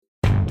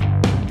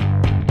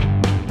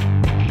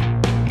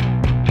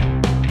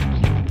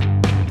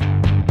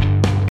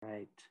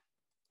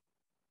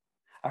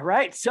All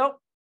right, so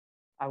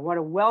I want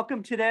to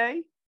welcome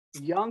today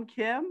Young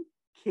Kim,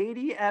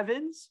 Katie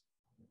Evans,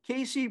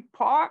 Casey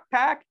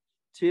Pack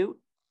to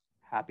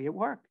Happy at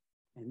Work.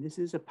 And this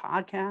is a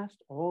podcast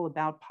all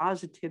about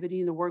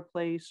positivity in the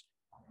workplace,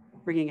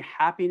 bringing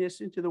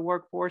happiness into the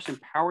workforce,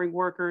 empowering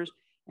workers.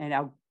 And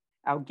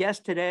our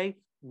guest today,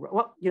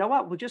 well, you know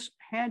what? We'll just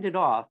hand it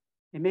off.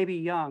 And maybe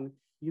Young,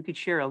 you could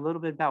share a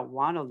little bit about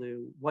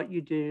Wanaloo, what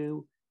you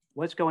do,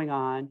 what's going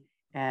on,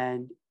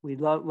 and we'd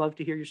love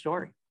to hear your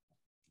story.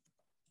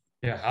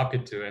 Yeah, happy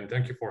to, and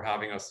thank you for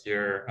having us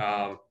here.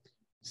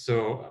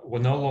 So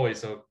Wanaloo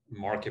is a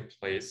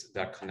marketplace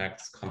that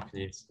connects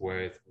companies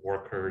with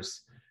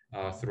workers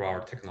through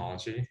our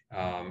technology.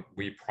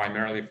 We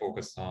primarily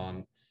focus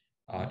on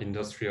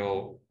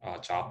industrial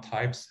job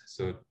types,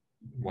 so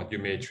what you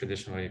may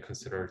traditionally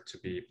consider to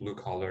be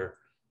blue-collar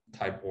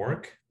type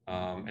work.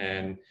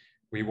 And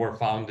we were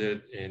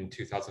founded in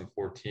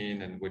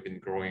 2014, and we've been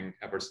growing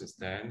ever since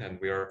then, and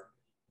we are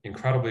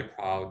incredibly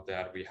proud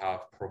that we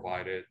have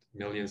provided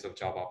millions of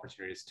job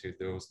opportunities to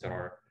those that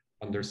are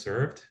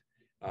underserved.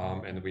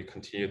 And we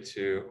continue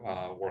to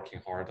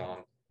working hard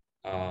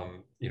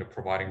on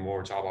providing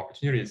more job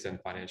opportunities and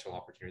financial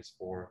opportunities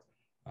for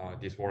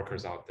these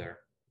workers out there.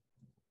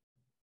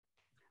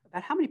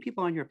 About how many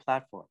people on your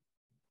platform?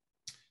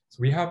 So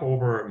we have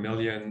over 1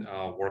 million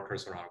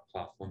workers on our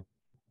platform.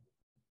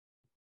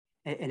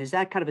 And is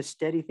that kind of a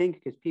steady thing?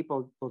 Because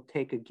people will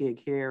take a gig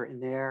here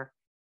and there,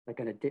 like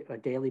on a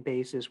daily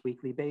basis,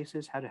 weekly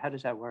basis? How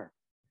does that work?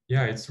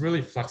 Yeah, it's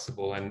really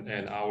flexible,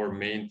 and our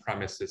main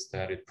premise is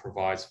that it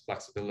provides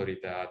flexibility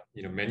that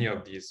many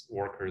of these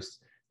workers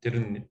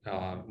didn't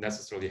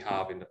necessarily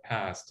have in the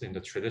past in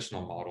the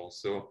traditional model.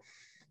 So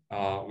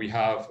we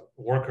have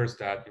workers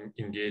that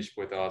engage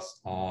with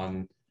us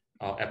on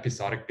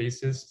episodic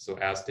basis, so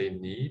as they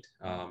need.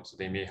 So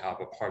they may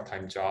have a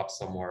part-time job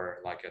somewhere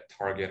like at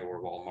Target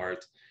or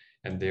Walmart,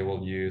 and they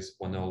will use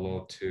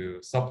Wanaloo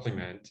to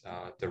supplement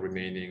the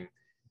remaining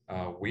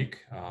week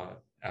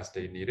as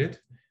they need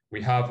it.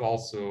 We have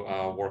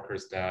also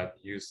workers that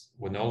use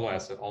Wanaloo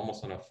as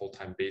almost on a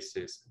full-time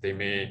basis. They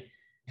may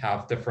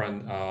have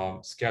different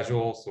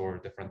schedules or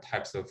different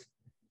types of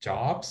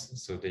jobs.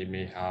 So they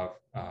may have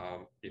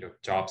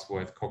jobs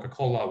with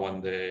Coca-Cola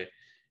one day,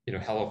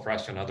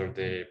 HelloFresh another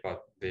day,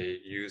 but they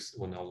use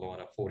Wanaloo on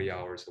a 40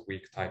 hours a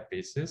week type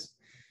basis.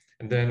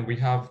 And then we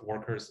have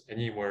workers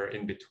anywhere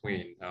in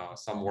between.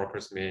 Some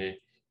workers may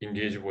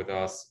engage with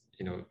us,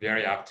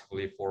 very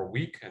actively for a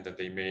week, and then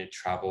they may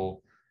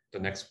travel the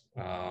next,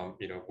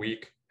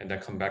 week and then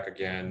come back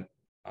again.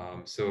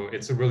 So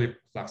it's a really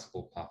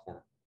flexible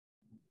platform.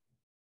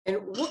 And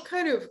what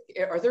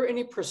are there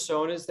any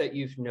personas that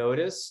you've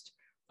noticed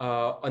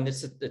on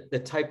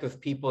the type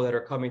of people that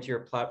are coming to your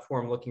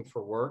platform looking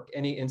for work?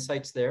 Any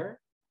insights there?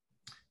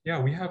 Yeah,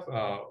 we have,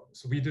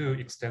 so we do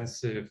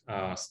extensive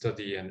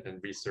study and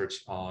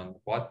research on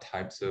what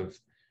types of,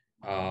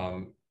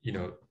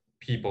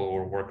 people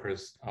or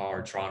workers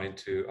are drawn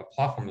into a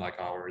platform like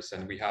ours.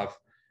 And we have,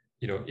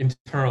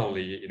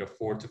 internally,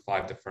 4 to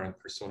 5 different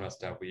personas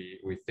that we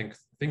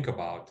think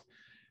about.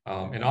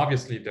 And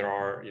obviously there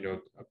are,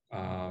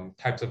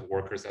 types of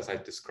workers, as I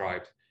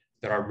described,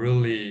 that are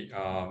really,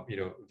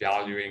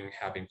 valuing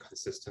having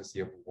consistency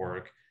of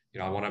work.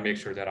 I want to make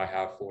sure that I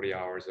have 40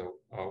 hours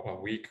a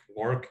week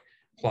work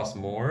plus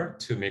more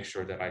to make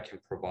sure that I can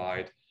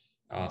provide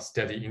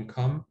steady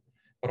income.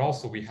 But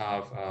also we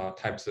have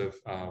types of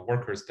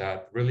workers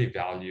that really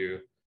value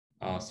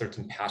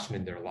certain passion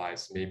in their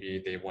lives.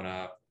 Maybe they want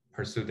to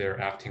pursue their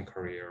acting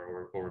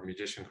career or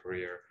musician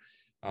career.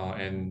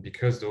 And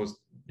because those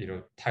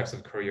types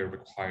of career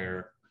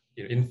require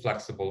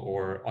inflexible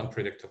or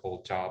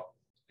unpredictable job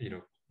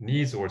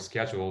needs or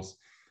schedules,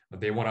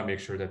 they want to make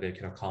sure that they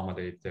can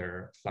accommodate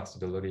their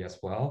flexibility as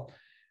well.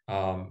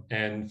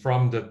 And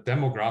from the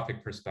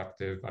demographic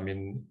perspective, I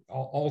mean,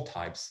 all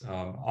types.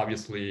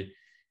 Obviously,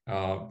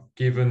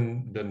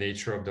 given the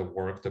nature of the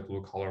work, the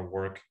blue collar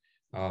work,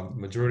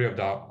 majority of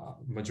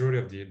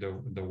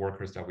the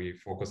workers that we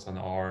focus on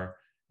are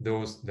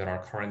those that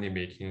are currently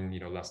making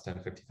less than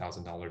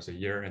 $50,000 a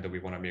year, and that we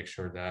want to make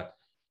sure that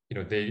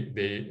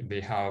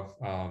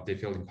they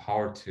feel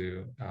empowered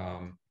to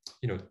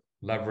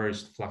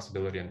leverage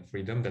flexibility and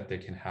freedom that they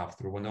can have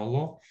through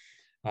Wanaloo.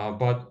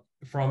 But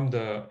from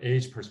the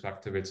age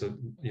perspective, it's a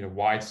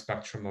wide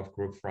spectrum of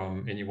group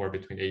from anywhere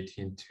between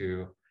 18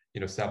 to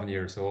 7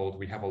 years old.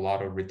 We have a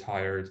lot of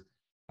retired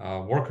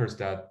workers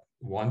that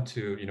want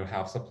to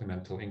have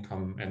supplemental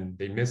income, and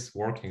they miss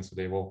working, so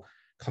they will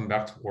come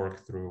back to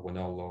work through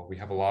Wanaloo. We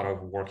have a lot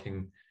of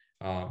working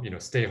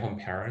stay-at-home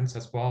parents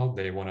as well.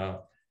 They want to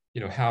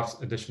have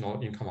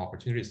additional income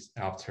opportunities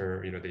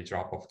after they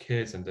drop off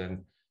kids, and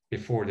then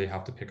before they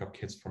have to pick up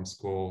kids from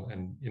school,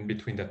 and in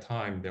between that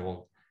time they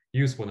will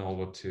use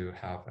Wanaloo to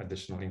have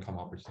additional income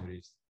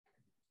opportunities.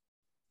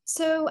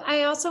 So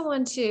I also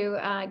want to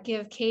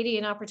give Katie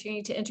an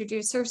opportunity to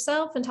introduce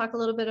herself and talk a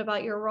little bit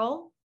about your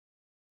role.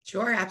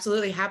 Sure,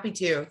 absolutely. Happy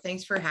to.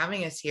 Thanks for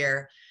having us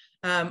here.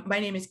 My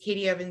name is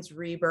Katie Evans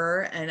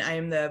Reber, and I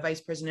am the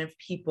Vice President of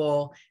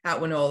People at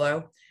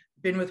Wanaloo.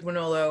 been with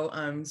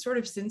Wonolo sort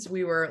of since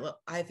we were,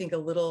 I think, a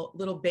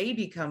little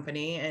baby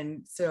company,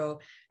 and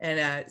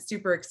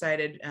super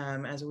excited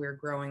as we were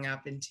growing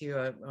up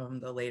into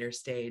the later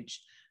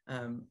stage.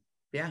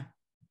 Yeah.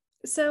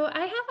 So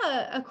I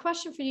have a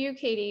question for you,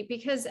 Katie,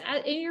 because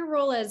in your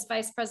role as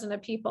Vice President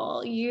of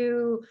People,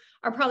 you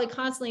are probably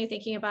constantly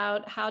thinking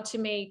about how to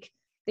make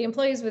the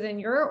employees within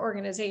your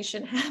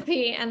organization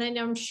happy. And then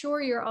I'm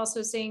sure you're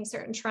also seeing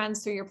certain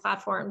trends through your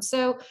platform.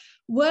 So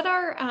what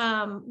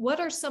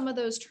are some of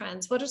those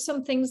trends? What are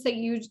some things that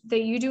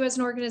you do as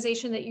an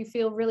organization that you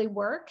feel really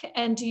work?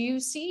 And do you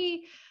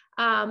see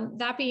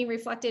that being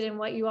reflected in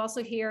what you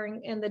also hear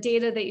in the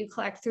data that you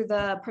collect through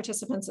the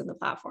participants in the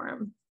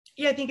platform?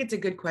 Yeah, I think it's a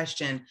good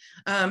question.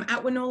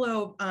 At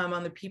Wonolo,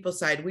 on the people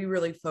side, we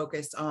really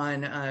focus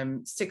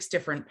on 6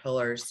 different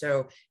pillars.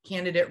 So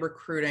candidate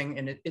recruiting,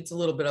 and it's a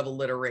little bit of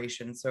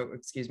alliteration, so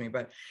excuse me,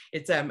 but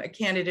it's a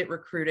candidate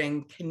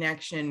recruiting,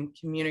 connection,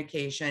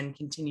 communication,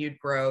 continued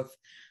growth,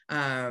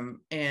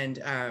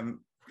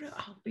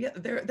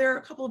 there are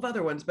a couple of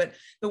other ones, but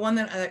the one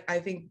that I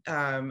think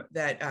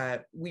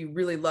that we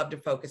really love to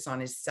focus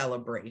on is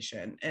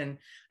celebration. And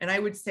I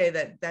would say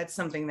that that's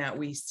something that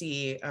we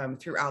see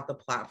throughout the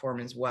platform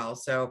as well.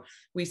 So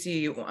we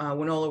see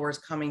Wonoloers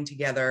coming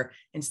together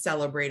and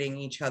celebrating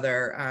each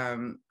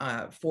other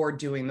for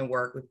doing the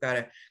work. We've got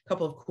a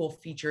couple of cool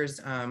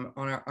features on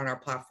our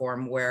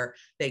platform where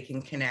they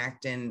can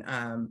connect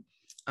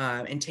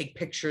and take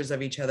pictures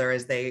of each other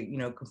as they,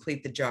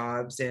 complete the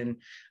jobs. And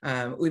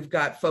we've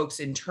got folks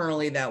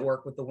internally that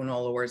work with the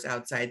Wonoloers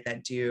outside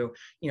that do,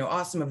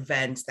 awesome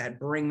events that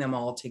bring them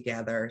all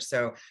together.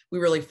 So we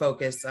really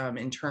focus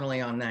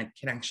internally on that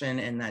connection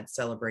and that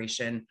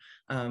celebration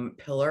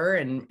pillar.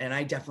 And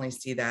I definitely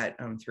see that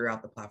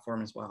throughout the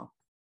platform as well.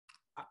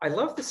 I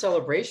love the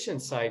celebration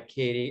side,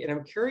 Katie, and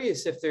I'm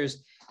curious if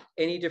there's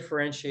any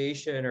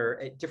differentiation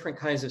or different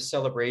kinds of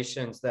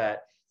celebrations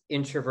that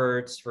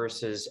introverts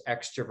versus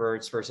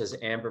extroverts versus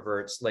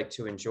ambiverts like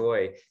to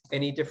enjoy.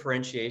 Any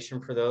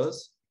differentiation for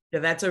those? Yeah,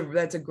 that's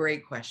a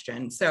great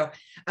question. So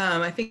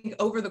I think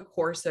over the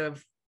course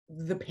of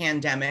the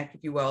pandemic,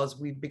 if you will, as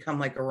we've become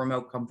like a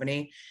remote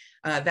company,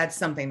 that's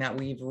something that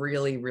we've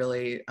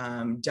really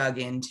dug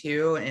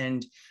into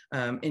and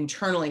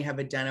internally have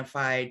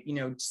identified,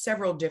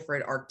 several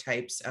different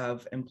archetypes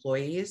of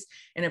employees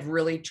and have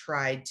really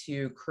tried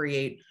to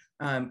create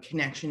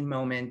connection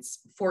moments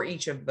for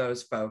each of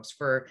those folks.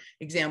 For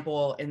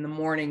example, in the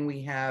morning,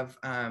 we have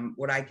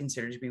what I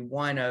consider to be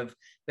one of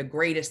the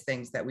greatest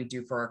things that we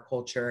do for our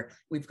culture.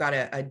 We've got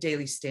a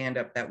daily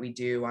stand-up that we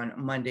do on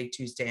Monday,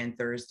 Tuesday, and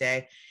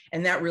Thursday.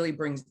 And that really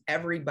brings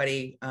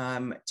everybody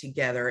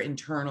together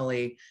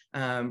internally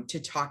to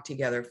talk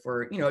together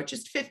for,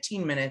 just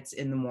 15 minutes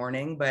in the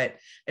morning, but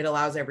it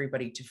allows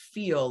everybody to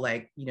feel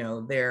like,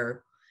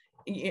 they're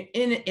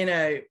in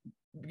a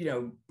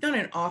not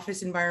an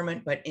office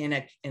environment, but in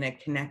a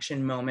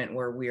connection moment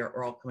where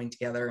we're all coming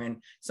together.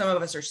 And some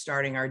of us are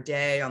starting our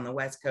day on the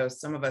West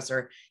Coast. Some of us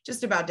are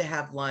just about to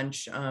have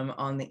lunch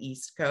on the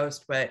East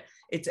Coast, but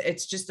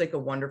it's just like a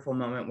wonderful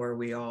moment where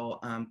we all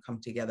come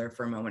together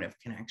for a moment of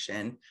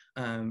connection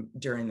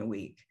during the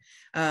week.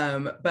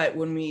 But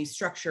when we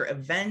structure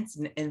events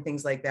and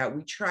things like that,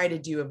 we try to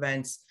do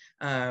events,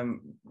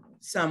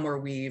 some where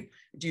we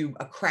do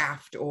a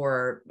craft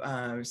or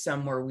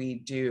some where we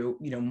do,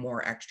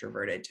 more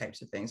extroverted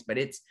types of things, but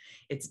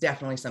it's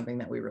definitely something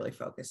that we really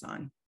focus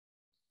on.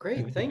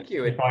 Great, thank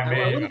you. If I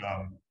may,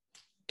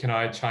 can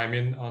I chime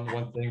in on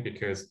one thing?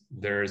 Because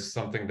there's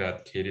something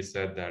that Katie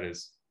said that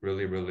is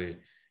really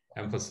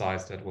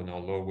emphasized at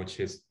Wonolo,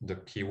 which is the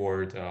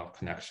keyword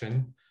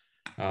connection.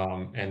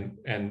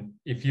 And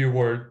if you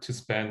were to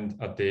spend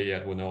a day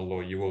at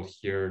Wonolo, you will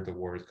hear the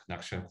word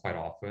connection quite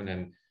often.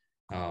 And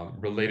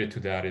related to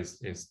that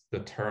is the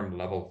term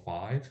level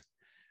 5.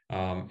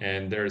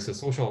 And there's a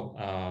social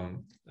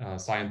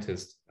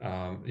scientist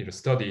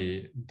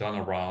study done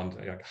around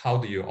how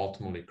do you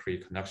ultimately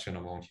create connection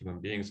among human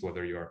beings,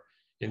 whether you're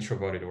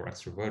introverted or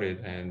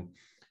extroverted. And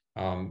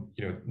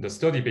the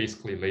study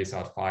basically lays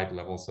out 5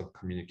 levels of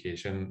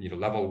communication.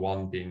 Level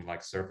 1 being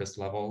like surface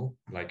level,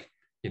 like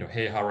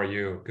hey, how are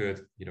you?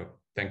 Good.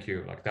 Thank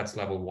you. Like that's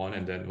level 1,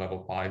 and then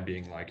level 5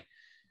 being like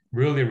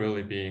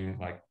really being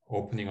like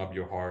opening up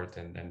your heart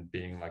and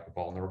being like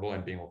vulnerable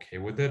and being okay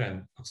with it,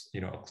 and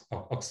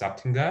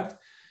accepting that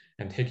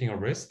and taking a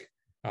risk.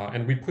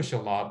 And we push a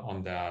lot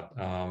on that.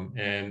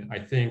 And I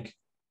think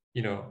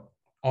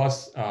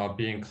us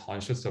being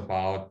conscious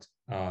about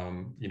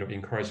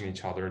encouraging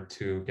each other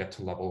to get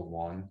to level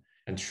 1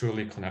 and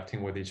truly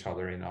connecting with each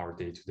other in our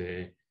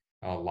day-to-day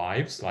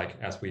lives, like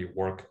as we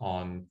work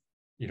on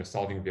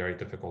solving very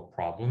difficult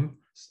problems.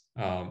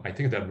 I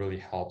think that really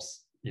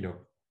helps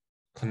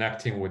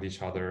connecting with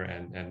each other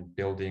and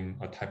building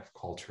a type of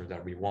culture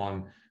that we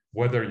want,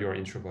 whether you're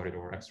introverted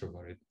or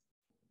extroverted.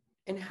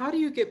 And how do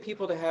you get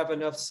people to have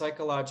enough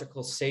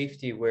psychological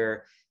safety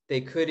where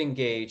they could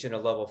engage in a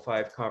level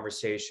 5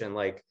 conversation?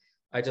 Like,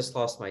 I just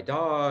lost my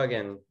dog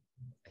and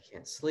I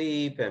can't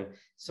sleep. And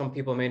some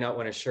people may not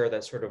want to share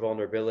that sort of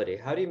vulnerability.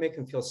 How do you make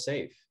them feel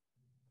safe?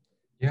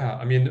 Yeah,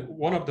 I mean,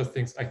 one of the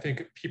things I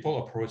think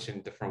people approach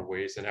in different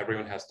ways, and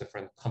everyone has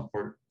different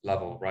comfort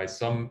level, right?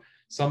 Some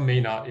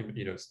may not,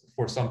 you know,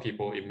 for some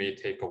people it may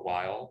take a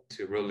while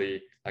to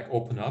really like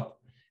open up,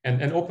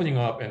 and opening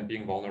up and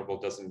being vulnerable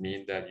doesn't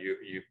mean that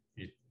you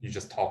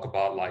just talk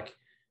about like,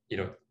 you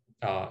know,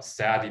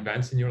 sad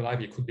events in your life.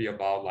 It could be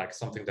about like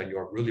something that you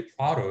are really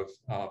proud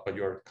of, but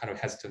you're kind of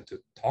hesitant to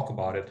talk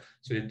about it.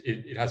 So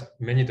it has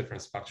many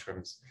different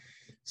spectrums.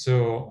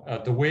 So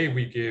the way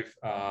we give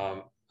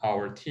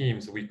our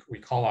teams, we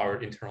call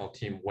our internal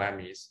team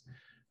whammies.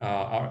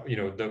 You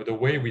know, the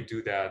way we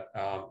do that,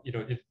 you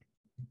know, it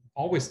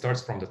always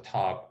starts from the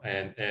top.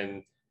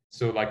 And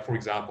so like, for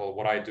example,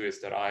 what I do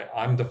is that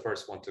I'm the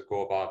first one to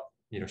go about,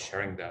 you know,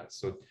 sharing that.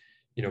 So,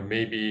 you know,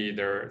 maybe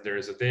there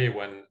is a day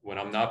when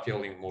I'm not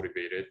feeling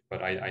motivated,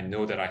 but I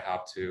know that I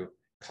have to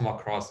come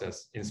across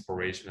as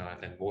inspirational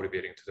and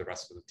motivating to the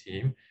rest of the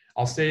team.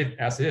 I'll say it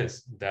as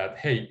is, that,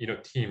 hey, you know,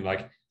 team,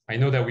 like, I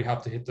know that we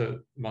have to hit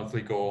the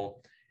monthly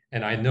goal,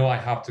 and I know I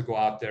have to go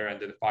out there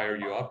and then fire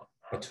you up,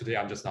 but today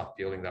I'm just not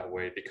feeling that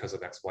way because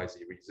of XYZ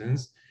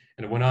reasons.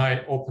 And when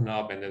I open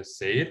up and then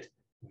say it,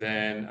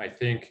 then I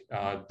think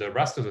the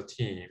rest of the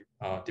team,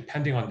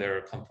 depending on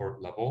their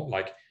comfort level,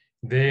 like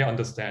they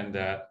understand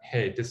that,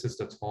 hey, this is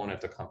the tone at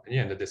the company,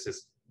 and that this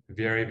is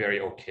very, very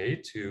okay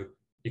to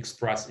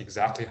express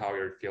exactly how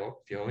you're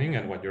feeling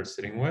and what you're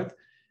sitting with.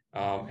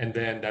 And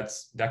then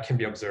that can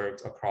be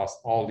observed across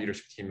all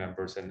leadership team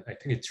members, and I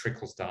think it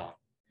trickles down.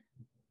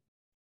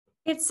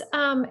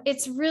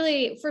 It's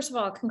really, first of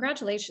all,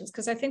 congratulations,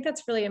 because I think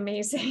that's really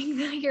amazing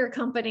that your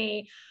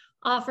company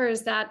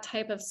offers that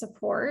type of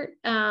support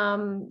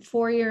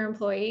for your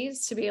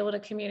employees to be able to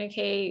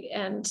communicate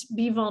and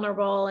be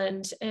vulnerable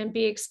and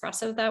be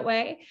expressive that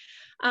way.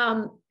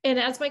 And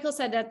as Michael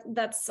said,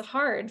 that's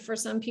hard for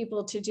some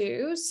people to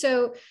do.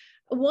 So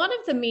one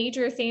of the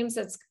major themes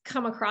that's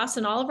come across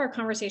in all of our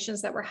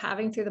conversations that we're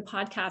having through the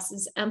podcast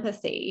is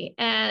empathy.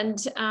 And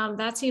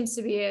that seems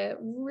to be a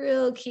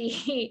real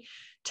key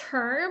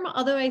term,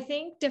 although I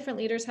think different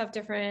leaders have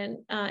different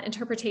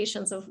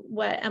interpretations of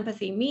what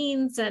empathy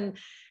means and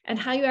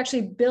how you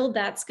actually build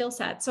that skill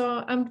set.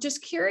 So I'm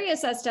just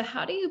curious as to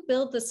how do you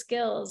build the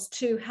skills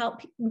to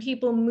help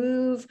people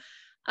move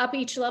up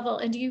each level?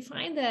 And do you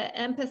find that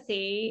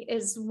empathy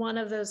is one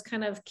of those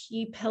kind of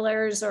key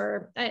pillars,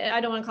 or I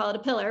don't want to call it a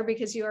pillar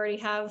because you already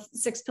have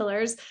 6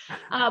 pillars,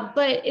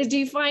 but do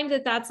you find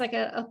that that's like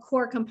a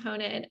core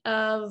component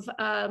of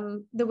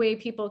the way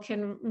people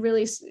can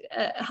really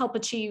help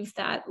achieve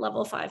that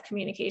level 5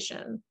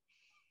 communication?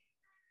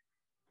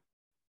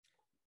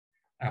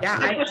 Yeah,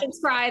 My question's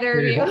for either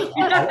of you.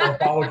 I'll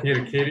follow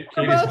Katie. Katie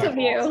For both of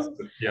you.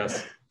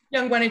 Yes.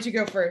 Young, why don't you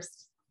go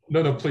first?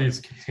 No,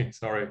 please, Katie.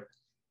 Sorry.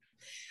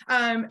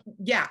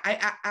 Yeah,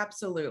 I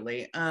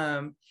absolutely.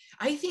 I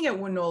think at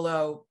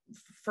Wonolo,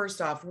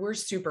 first off, we're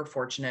super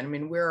fortunate. I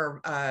mean,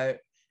 we're a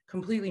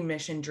completely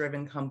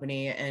mission-driven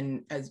company,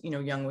 and as you know,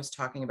 Young was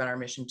talking about our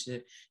mission to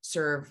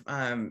serve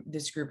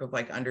this group of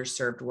like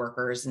underserved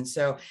workers, and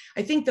so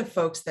I think the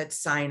folks that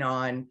sign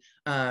on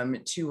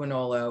to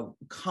Wonolo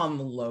come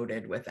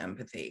loaded with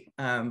empathy,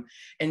 and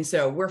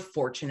so we're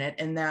fortunate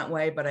in that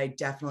way. But I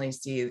definitely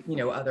see, you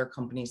know, other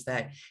companies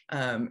that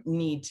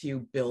need to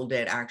build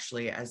it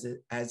actually as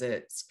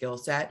a skill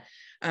set.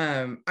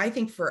 I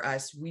think for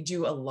us, we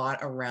do a lot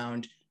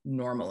around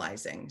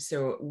normalizing.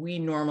 So we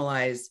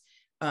normalize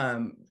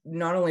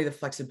not only the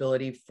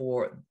flexibility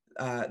for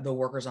the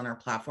workers on our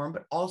platform,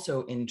 but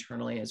also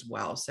internally as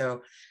well.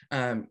 So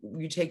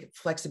you take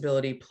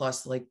flexibility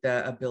plus like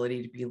the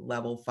ability to be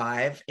level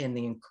 5 and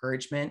the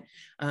encouragement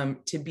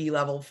to be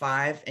level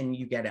 5, and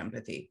you get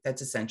empathy.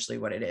 That's essentially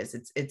what it is.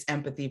 It's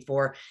empathy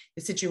for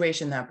the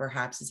situation that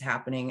perhaps is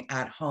happening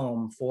at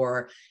home,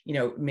 for, you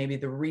know, maybe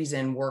the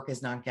reason work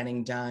is not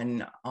getting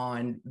done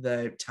on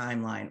the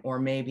timeline, or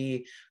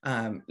maybe,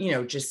 you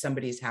know, just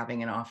somebody's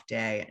having an off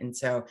day. And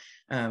so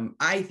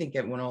I think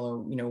at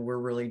Wonolo, you know, we're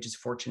really just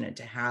fortunate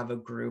to have a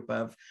group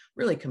of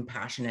really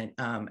compassionate,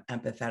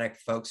 empathetic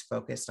folks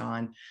focused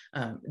on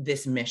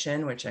this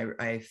mission, which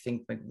I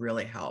think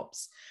really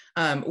helps.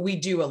 We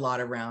do a lot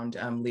around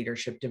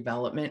leadership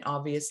development,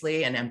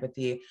 obviously, and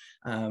empathy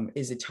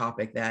is a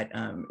topic that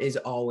is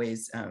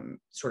always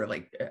sort of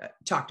like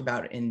talked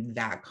about in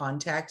that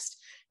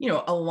context, you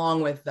know,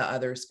 along with the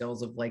other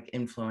skills of like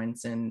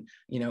influence and,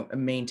 you know,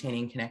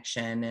 maintaining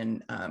connection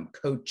and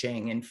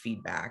coaching and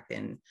feedback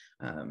and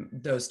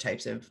those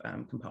types of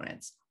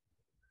components.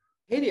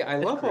 Katie, I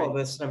love all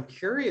this. And I'm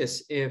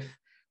curious if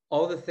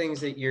all the things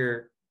that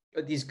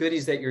these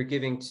goodies that you're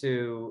giving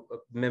to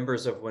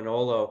members of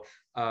Wonolo,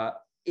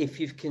 if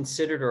you've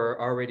considered or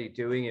are already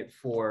doing it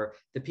for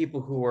the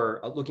people who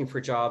are looking for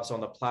jobs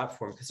on the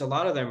platform, because a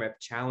lot of them have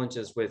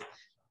challenges with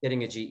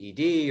getting a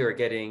GED or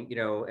getting, you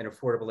know, an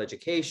affordable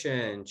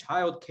education,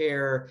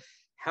 childcare,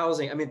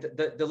 housing. I mean,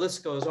 the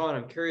list goes on.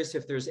 I'm curious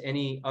if there's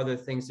any other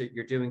things that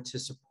you're doing to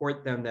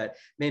support them that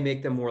may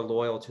make them more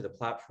loyal to the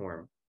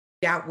platform.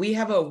 Yeah, we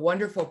have a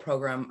wonderful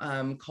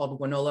program called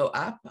Winolo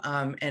Up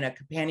and a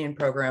companion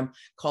program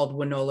called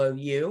Winolo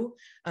U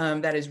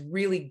that is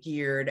really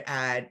geared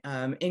at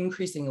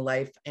increasing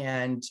life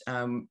and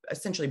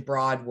essentially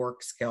broad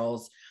work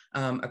skills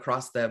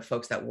across the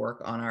folks that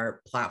work on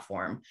our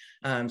platform.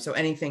 So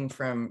anything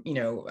from,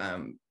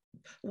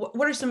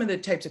 what are some of the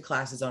types of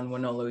classes on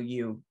Winolo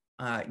U,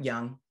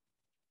 Young?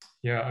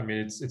 Yeah, I mean,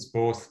 it's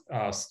both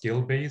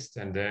skill-based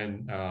and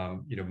then,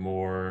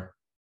 more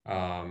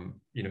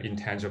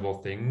intangible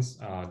things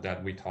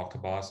that we talked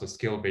about. So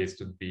skill-based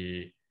would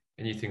be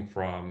anything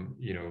from,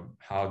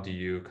 how do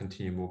you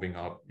continue moving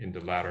up in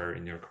the ladder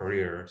in your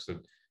career? So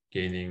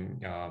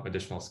gaining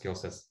additional skill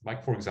sets,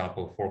 like for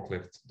example,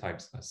 forklift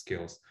types of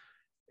skills.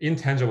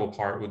 Intangible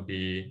part would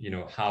be,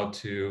 how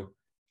to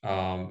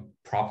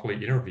properly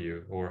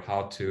interview or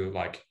how to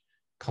like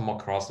come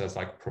across as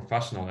like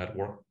professional at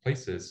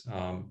workplaces.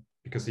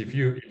 Because if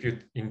you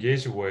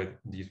engage with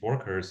these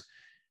workers,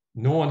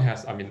 no one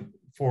has, I mean,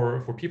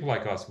 for people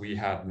like us, we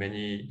had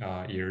many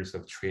years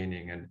of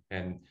training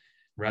and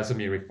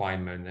resume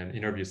refinement and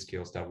interview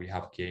skills that we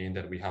have gained,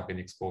 that we have been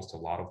exposed to a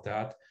lot of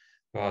that.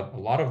 But a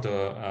lot of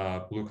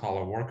the blue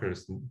collar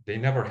workers, they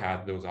never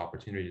had those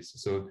opportunities.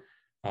 So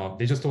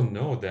they just don't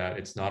know that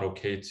it's not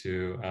okay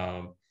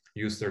to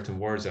use certain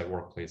words at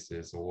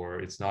workplaces, or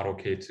it's not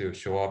okay to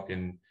show up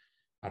in,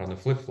 I don't know,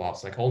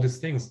 flip-flops, like all these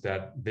things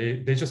that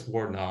they just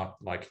were not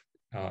like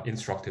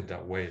instructed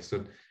that way.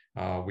 So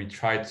we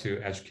try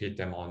to educate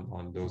them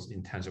on those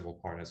intangible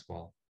part as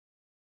well.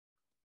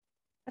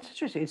 That's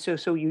interesting.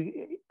 So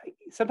you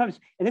sometimes,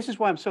 and this is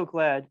why I'm so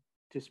glad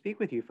to speak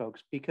with you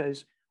folks,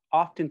 because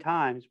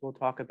oftentimes we'll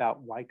talk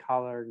about white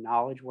collar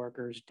knowledge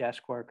workers,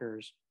 desk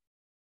workers,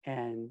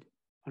 and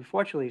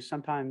unfortunately,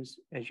 sometimes,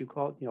 as you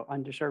call it,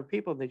 underserved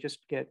people, they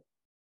just get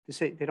to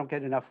say they don't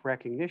get enough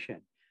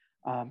recognition.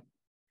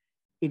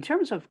 In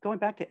terms of going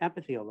back to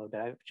empathy a little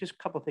bit, just a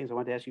couple of things I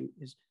wanted to ask you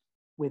is,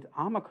 with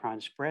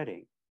Omicron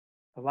spreading,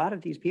 a lot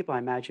of these people, I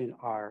imagine,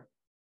 are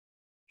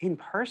in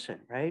person,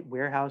 right?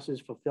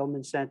 Warehouses,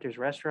 fulfillment centers,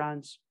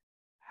 restaurants.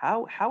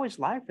 How is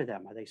life for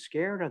them? Are they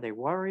scared? Are they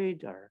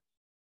worried? Or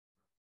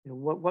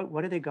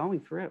what are they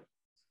going through?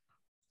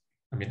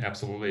 I mean,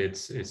 absolutely,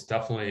 it's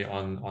definitely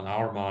on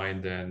our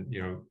mind, and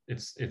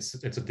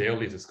it's a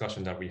daily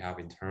discussion that we have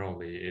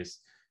internally. Is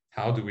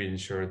how do we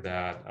ensure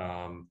that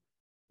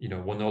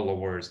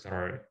Winolo that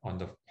are on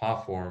the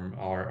platform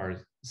are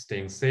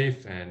staying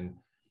safe and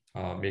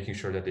making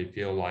sure that they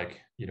feel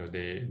like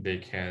they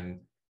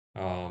can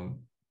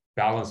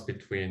balance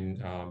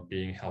between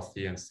being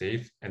healthy and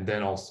safe, and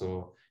then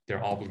also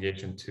their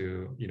obligation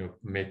to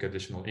make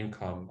additional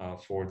income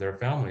for their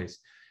families.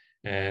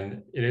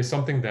 And it is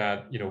something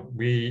that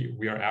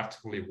we are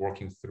actively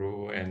working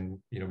through, and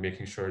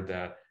making sure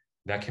that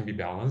that can be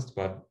balanced.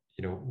 But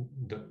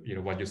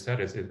what you said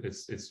is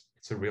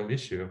it's a real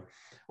issue.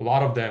 A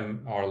lot of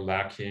them are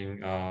lacking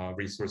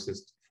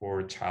resources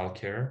for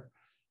childcare.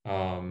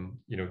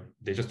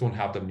 They just don't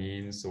have the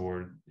means,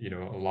 or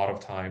a lot of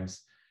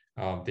times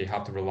they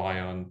have to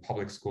rely on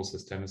public school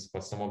systems,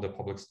 but some of the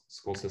public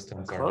school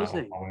systems are now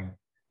allowing,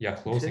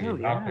 closing. Too,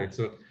 exactly. Yeah.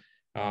 So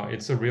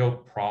it's a real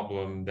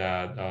problem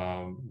that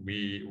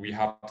we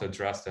have to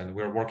address, and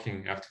we're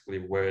working actively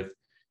with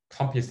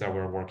companies that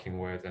we're working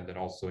with, and then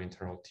also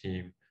internal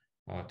team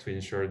to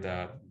ensure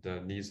that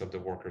the needs of the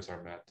workers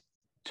are met.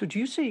 So do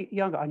you see,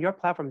 Young, on your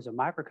platform as a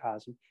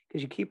microcosm,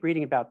 because you keep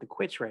reading about the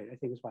quits rate? I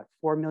think it's what,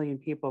 4 million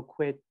people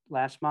quit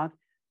last month.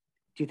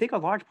 Do you think a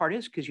large part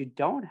is because you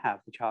don't have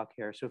the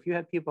childcare? So if you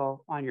have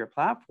people on your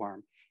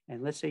platform,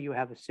 and let's say you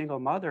have a single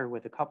mother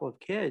with a couple of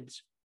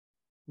kids,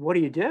 what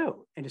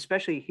do? And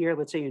especially here,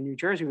 let's say in New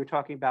Jersey, we were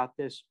talking about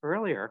this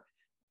earlier,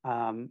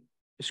 the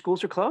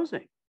schools are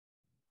closing.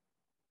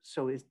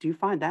 So do you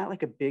find that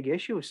like a big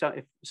issue? So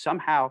if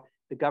somehow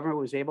the government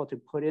was able to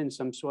put in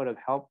some sort of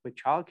help with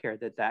childcare,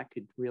 that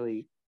could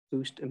really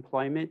boost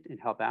employment and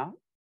help out?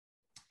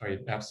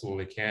 It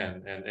absolutely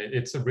can, and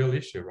it's a real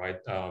issue, right?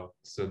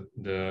 So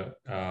the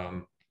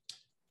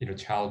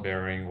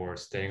childbearing or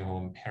staying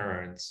home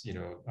parents,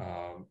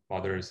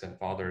 mothers and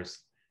fathers,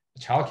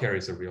 childcare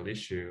is a real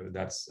issue.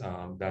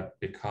 That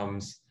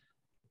becomes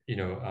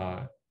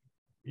a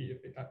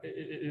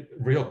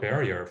real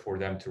barrier for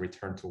them to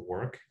return to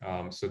work.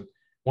 So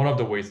one of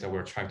the ways that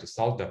we're trying to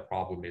solve that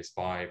problem is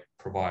by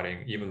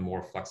providing even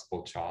more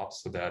flexible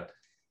jobs, so that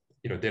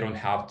they don't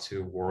have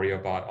to worry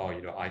about,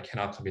 I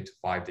cannot commit to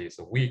 5 days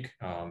a week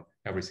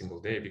every single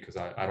day because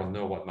I don't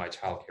know what my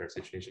childcare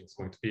situation is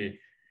going to be.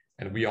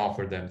 And we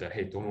offer them that,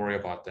 hey, don't worry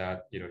about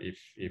that.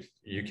 If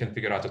you can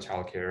figure out the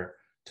childcare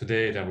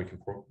today, then we can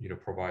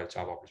provide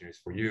job opportunities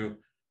for you.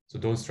 So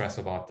don't stress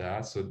about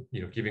that. So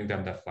giving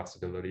them that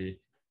flexibility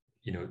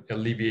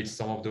alleviates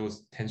some of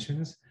those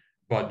tensions.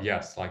 But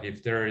yes, like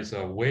if there is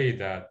a way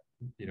that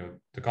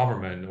the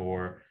government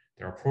or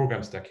there are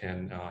programs that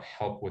can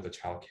help with the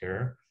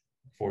childcare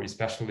for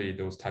especially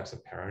those types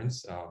of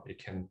parents,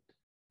 it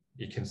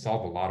can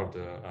solve a lot of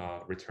the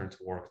return to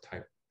work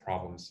type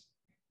problems.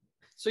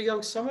 So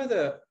Young, some of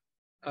the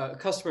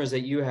customers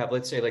that you have,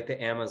 let's say like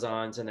the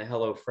Amazons and the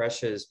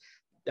HelloFreshes,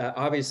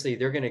 obviously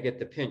they're going to get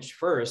the pinch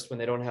first when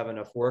they don't have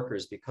enough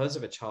workers because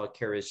of a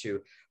childcare issue.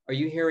 Are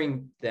you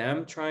hearing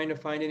them trying to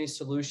find any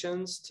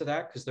solutions to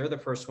that? Because they're the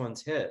first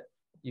ones hit.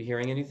 You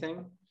hearing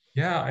anything?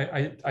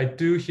 Yeah, I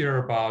do hear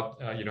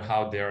about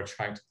how they are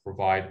trying to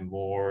provide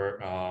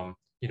more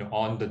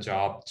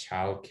on-the-job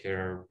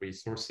childcare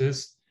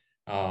resources,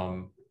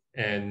 and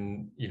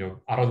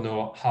I don't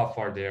know how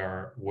far they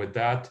are with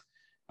that,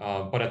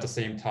 but at the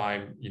same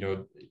time,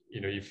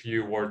 if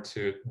you were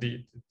to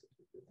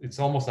it's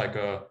almost like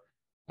a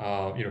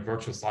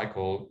virtual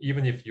cycle.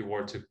 Even if you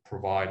were to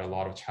provide a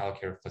lot of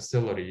childcare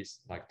facilities,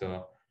 like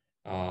the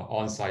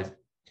on-site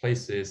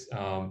places,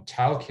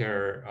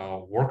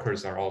 childcare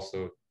workers are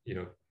also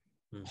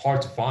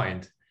hard to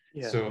find.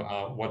 Yeah.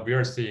 So what we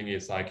are seeing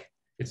is like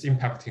it's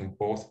impacting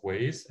both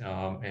ways,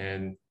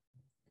 and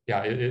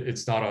yeah,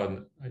 it's not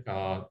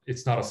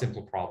a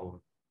simple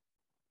problem.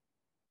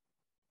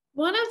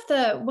 One of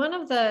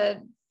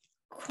the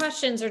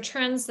questions or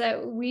trends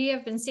that we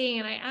have been seeing,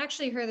 and I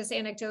actually heard this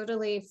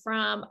anecdotally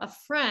from a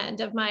friend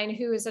of mine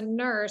who is a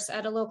nurse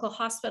at a local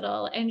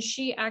hospital, and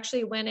she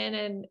actually went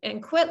in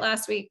and quit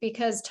last week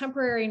because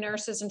temporary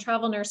nurses and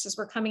travel nurses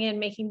were coming in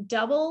making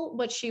double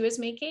what she was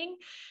making.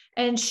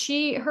 And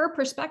her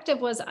perspective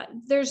was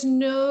there's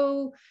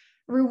no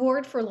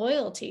reward for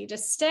loyalty to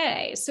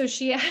stay. So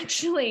she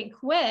actually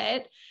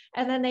quit,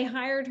 and then they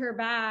hired her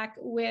back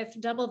with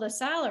double the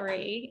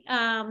salary,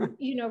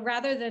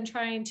 rather than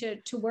trying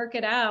to work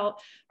it out.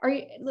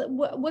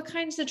 What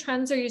kinds of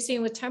trends are you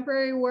seeing with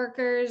temporary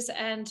workers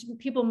and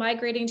people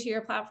migrating to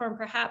your platform,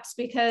 perhaps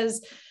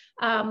because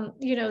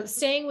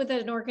staying with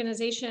an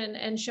organization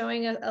and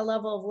showing a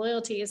level of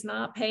loyalty is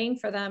not paying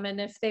for them,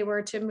 and if they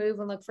were to move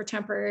and look for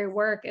temporary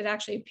work, it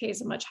actually pays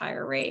a much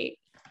higher rate?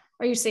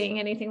 Are you seeing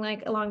anything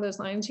like along those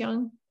lines,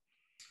 Young?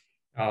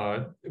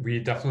 We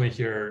definitely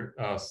hear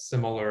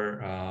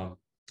similar,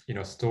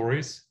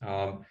 stories.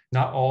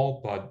 Not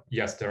all, but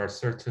yes, there are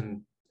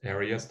certain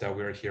areas that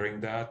we're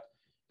hearing that.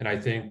 And I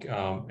think,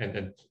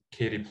 and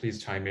Katie,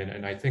 please chime in.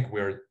 And I think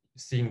we're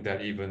seeing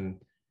that even,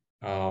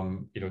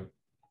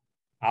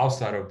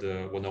 outside of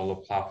the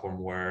Wonolo platform,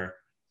 where,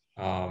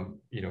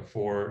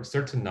 for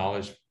certain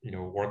knowledge,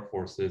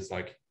 workforces,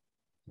 like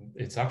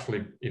it's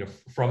actually,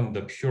 from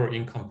the pure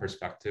income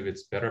perspective,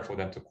 it's better for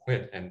them to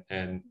quit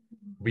and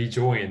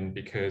rejoin,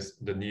 because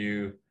the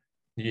new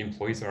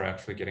employees are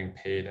actually getting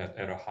paid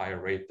at a higher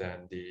rate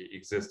than the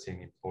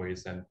existing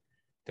employees. And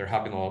there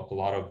have been a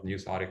lot of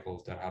news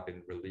articles that have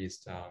been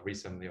released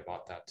recently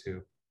about that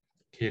too.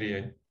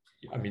 Katie,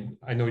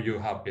 I know you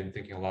have been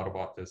thinking a lot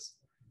about this.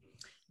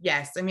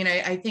 Yes,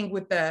 I think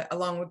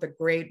along with the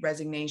Great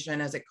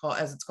Resignation, as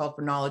it's called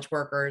for knowledge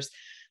workers,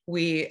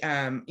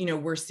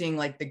 we're seeing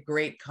like the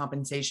great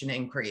compensation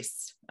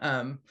increase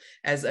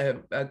as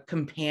a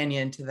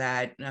companion to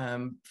that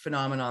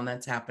phenomenon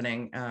that's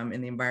happening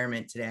in the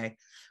environment today.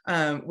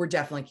 We're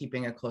definitely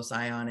keeping a close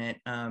eye on it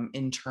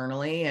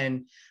internally,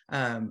 and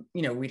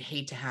we'd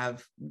hate to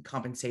have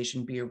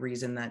compensation be a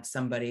reason that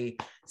somebody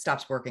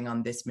stops working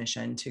on this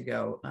mission to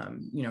go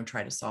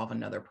try to solve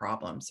another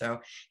problem.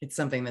 So it's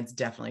something that's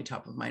definitely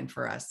top of mind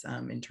for us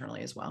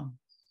internally as well.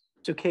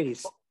 So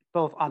Katie's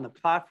both on the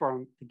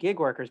platform, the gig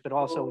workers, but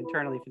also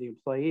internally for the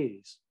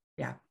employees.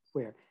 Yeah.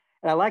 And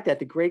I like that,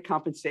 the great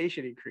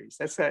compensation increase.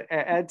 That's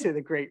add to the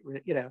great,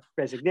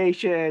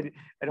 resignation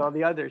and all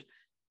the others.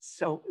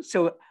 So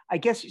I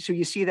guess,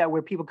 you see that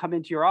where people come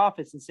into your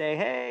office and say,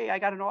 hey, I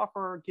got an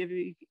offer, give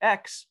me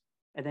X.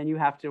 And then you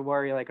have to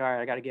worry like, all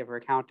right, I got to give her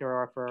a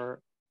counter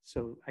offer.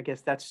 So I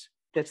guess that's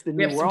the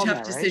new world. We have some tough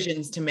now,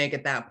 decisions to make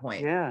at that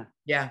point.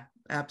 Yeah,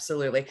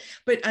 absolutely.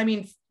 But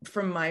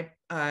from my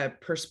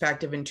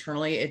perspective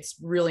internally, it's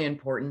really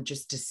important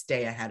just to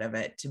stay ahead of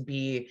it, to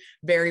be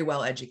very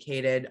well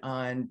educated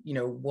on,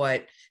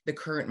 what the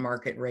current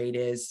market rate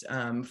is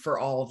for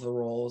all of the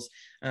roles,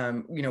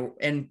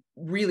 and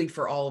really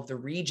for all of the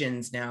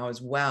regions now,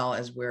 as well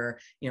as we're,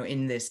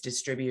 in this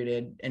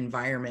distributed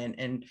environment.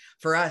 And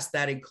for us,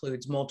 that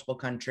includes multiple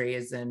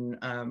countries and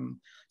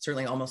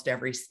certainly almost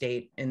every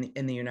state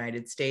in the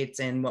United States.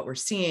 And what we're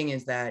seeing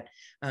is that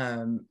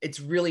it's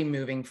really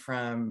moving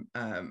from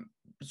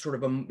sort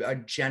of a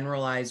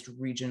generalized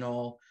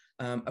regional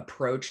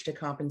approach to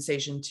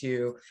compensation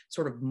to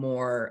sort of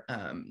more,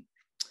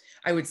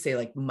 I would say,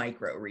 like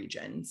micro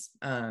regions.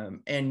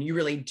 And you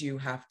really do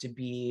have to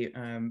be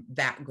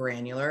that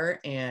granular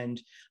and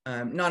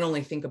not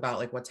only think about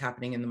like what's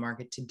happening in the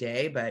market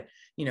today, but,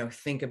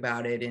 think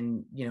about it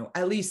in,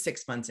 at least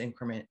 6 months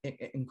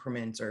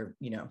increments, or,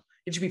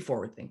 it should be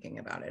forward thinking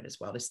about it as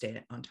well to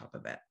stay on top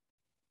of it.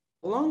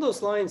 Along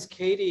those lines,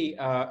 Katie,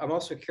 I'm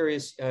also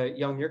curious,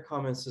 Young, your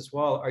comments as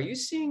well. Are you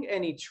seeing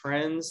any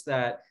trends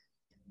that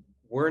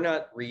we're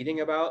not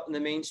reading about in the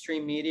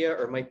mainstream media,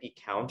 or might be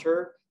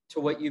counter to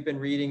what you've been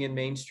reading in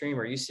mainstream?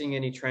 Are you seeing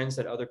any trends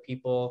that other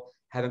people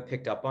haven't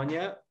picked up on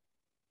yet?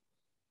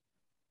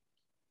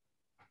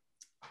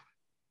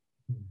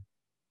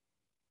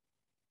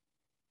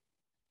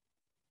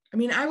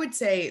 I would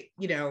say,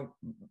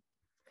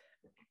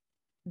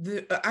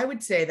 I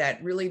would say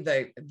that really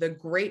the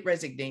great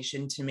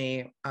resignation to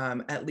me,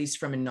 at least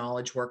from a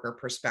knowledge worker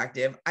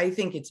perspective, I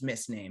think it's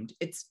misnamed.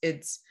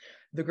 It's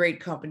the great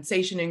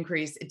compensation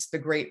increase. It's the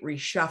great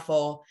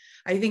reshuffle.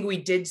 I think we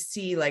did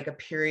see like a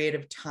period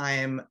of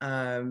time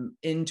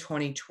in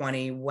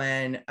 2020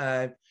 when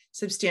a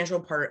substantial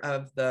part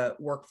of the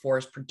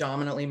workforce,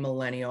 predominantly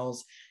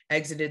millennials,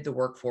 exited the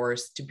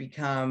workforce to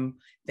become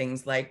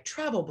things like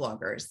travel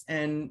bloggers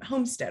and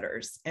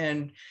homesteaders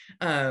and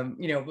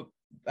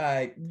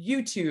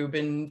YouTube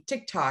and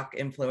TikTok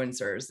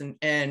influencers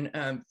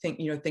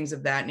and things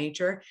of that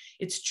nature.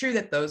 It's true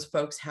that those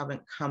folks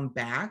haven't come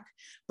back,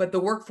 but the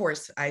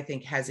workforce, I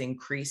think, has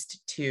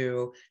increased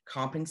to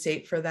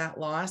compensate for that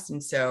loss.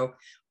 And so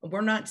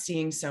we're not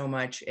seeing so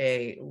much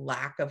a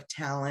lack of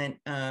talent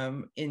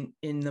in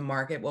the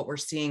market. What we're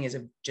seeing is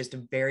just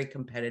a very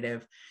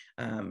competitive,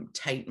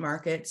 tight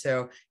market.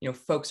 So,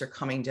 folks are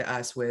coming to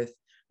us with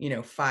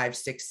 5,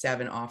 6,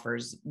 7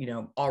 offers,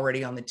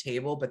 already on the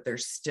table, but they're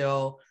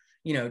still,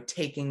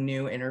 taking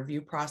new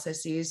interview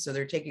processes. So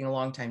they're taking a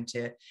long time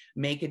to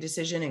make a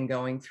decision and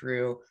going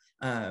through,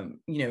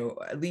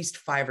 at least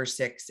 5 or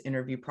 6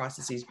 interview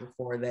processes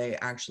before they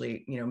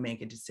actually,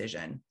 make a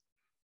decision.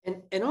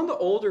 And on the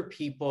older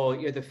people,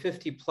 the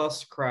 50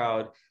 plus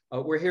crowd,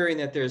 we're hearing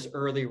that there's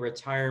early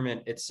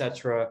retirement, et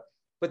cetera.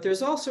 But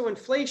there's also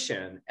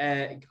inflation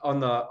on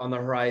the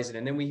horizon.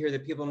 And then we hear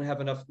that people don't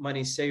have enough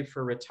money saved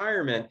for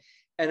retirement.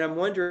 And I'm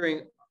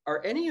wondering,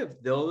 are any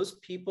of those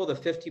people, the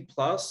 50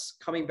 plus,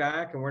 coming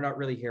back and we're not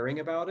really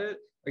hearing about it?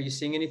 Are you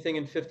seeing anything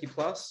in 50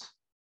 plus?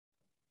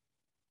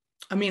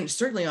 I mean,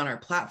 certainly on our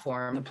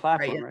platform. The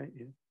platform, right?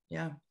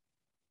 Yeah.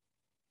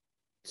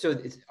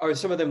 So are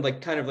some of them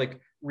kind of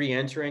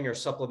re-entering or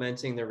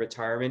supplementing their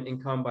retirement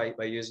income by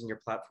using your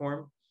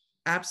platform?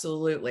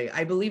 Absolutely.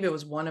 I believe it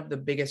was one of the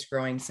biggest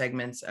growing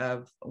segments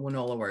of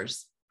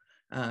Winolowers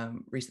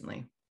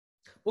recently.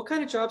 What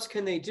kind of jobs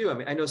can they do? I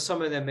mean, I know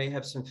some of them may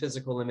have some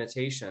physical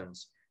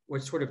limitations.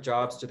 What sort of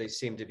jobs do they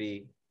seem to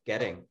be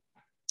getting?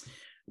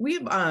 We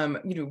have,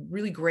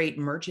 really great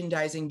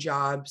merchandising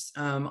jobs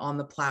on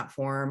the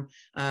platform.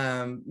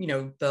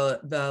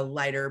 The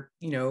lighter,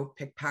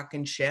 pick, pack,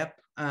 and ship.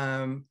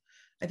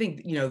 I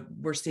think,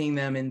 we're seeing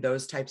them in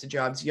those types of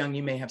jobs. Young,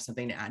 you may have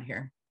something to add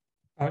here.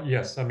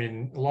 Yes, I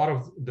mean, a lot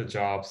of the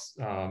jobs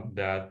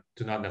that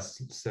do not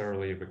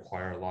necessarily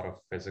require a lot of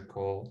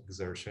physical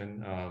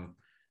exertion.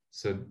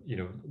 So,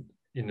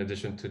 in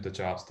addition to the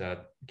jobs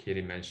that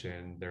Katie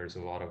mentioned, there's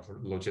a lot of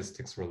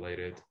logistics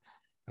related,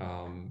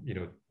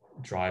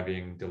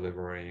 driving,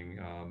 delivering.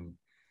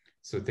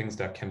 So things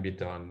that can be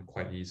done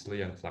quite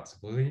easily and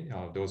flexibly.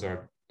 Those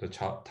are the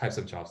types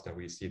of jobs that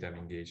we see them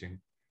engaging.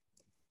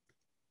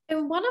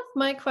 And one of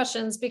my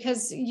questions,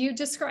 because you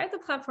describe the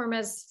platform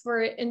as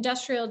for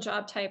industrial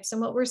job types,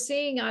 and what we're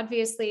seeing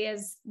obviously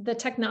is the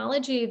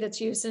technology that's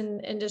used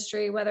in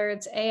industry, whether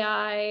it's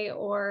AI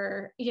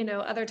or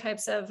other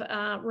types of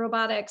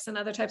robotics and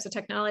other types of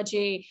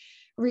technology,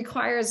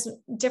 requires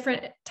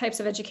different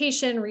types of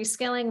education,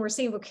 reskilling. We're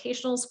seeing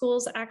vocational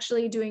schools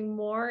actually doing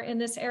more in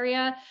this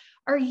area.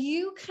 Are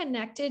you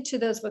connected to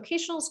those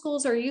vocational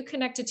schools? Or are you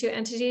connected to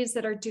entities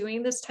that are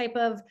doing this type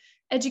of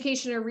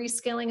education or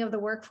reskilling of the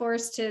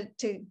workforce to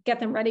get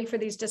them ready for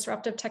these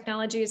disruptive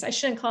technologies? I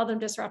shouldn't call them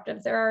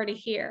disruptive, they're already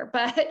here,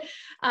 but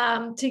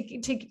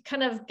to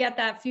kind of get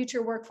that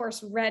future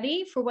workforce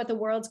ready for what the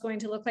world's going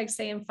to look like,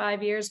 say in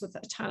 5 years with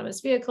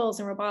autonomous vehicles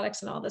and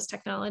robotics and all this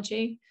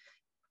technology?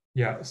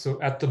 Yeah, so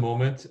at the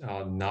moment,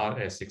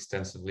 not as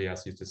extensively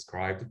as you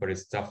described, but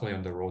it's definitely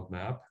on the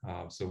roadmap.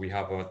 So we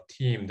have a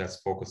team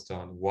that's focused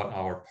on what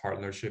our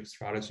partnership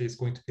strategy is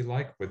going to be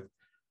like with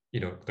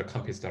the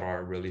companies that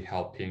are really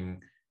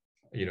helping,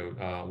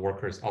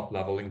 workers up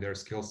leveling their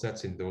skill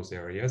sets in those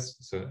areas.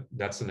 So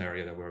that's an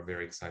area that we're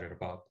very excited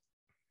about.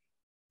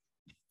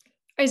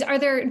 Are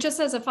there, just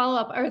as a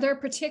follow-up, are there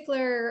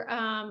particular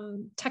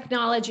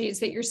technologies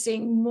that you're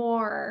seeing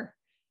more,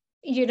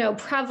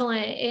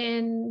 prevalent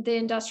in the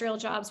industrial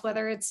jobs,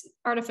 whether it's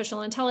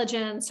artificial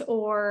intelligence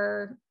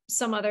or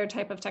some other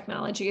type of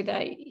technology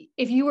that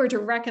if you were to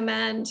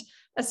recommend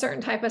a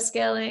certain type of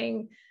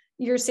skilling,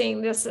 you're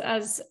seeing this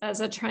as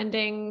a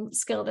trending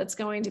skill that's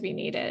going to be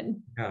needed?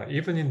 Yeah,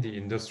 even in the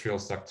industrial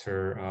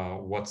sector,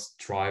 what's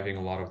driving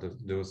a lot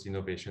of those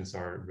innovations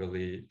are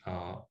really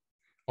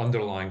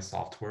underlying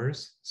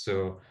softwares.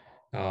 So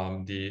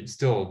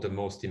the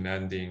most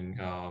demanding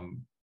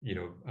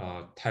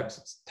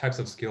types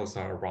of skills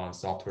are around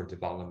software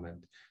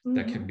development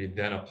that can be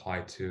then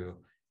applied to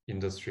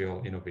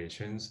industrial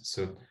innovations.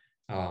 So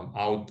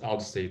I'll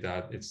say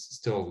that it's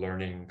still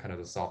learning kind of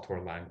the software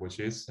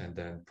languages and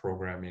then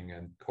programming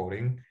and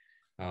coding.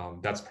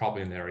 That's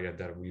probably an area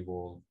that we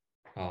will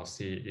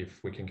see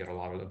if we can get a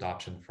lot of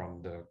adoption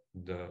from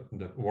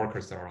the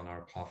workers that are on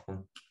our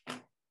platform.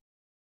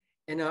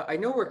 And I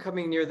know we're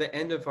coming near the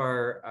end of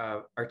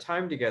our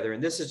time together,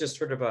 and this is just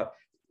sort of a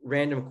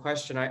random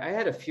question. I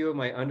had a few of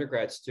my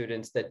undergrad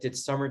students that did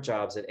summer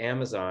jobs at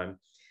Amazon,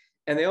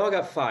 and they all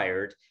got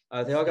fired.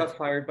 They all got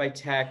fired by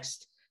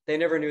text. they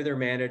never knew their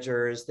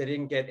managers. They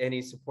didn't get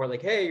any support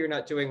like, hey, you're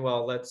not doing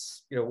well.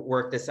 Let's,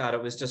 work this out.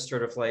 It was just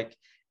sort of like,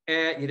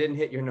 you didn't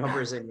hit your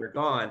numbers and you're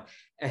gone.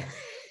 And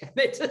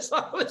they just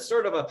thought it was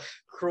sort of a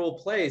cruel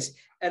place.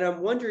 And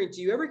I'm wondering,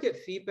 do you ever get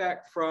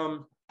feedback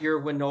from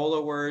your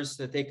Winolowers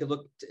that they could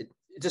look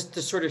just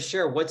to sort of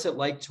share what's it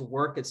like to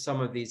work at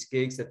some of these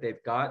gigs that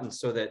they've gotten,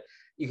 so that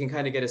you can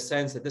kind of get a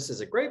sense that this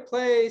is a great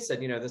place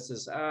and, this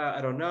is,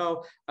 I don't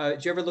know. Do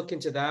you ever look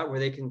into that where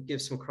they can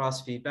give some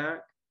cross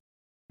feedback?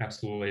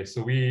 Absolutely.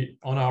 So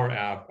on our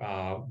app,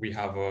 we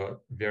have a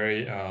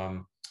very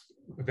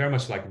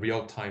much like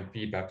real-time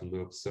feedback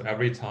loop. So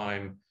every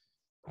time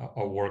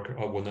a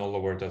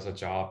Wonolower does a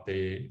job,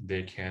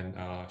 they can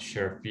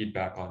share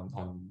feedback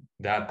on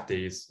that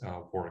day's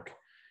work.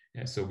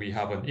 And so we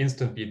have an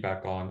instant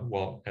feedback on,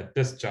 well, at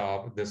this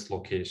job, this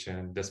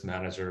location, this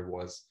manager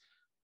was,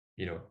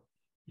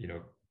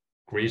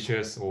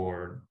 gracious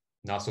or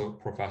not so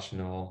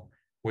professional,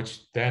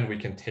 which then we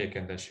can take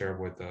and then share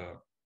with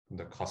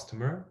the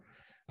customer.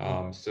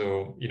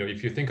 So,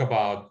 if you think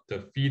about the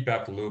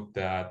feedback loop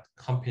that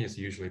companies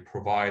usually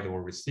provide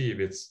or receive,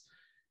 it's,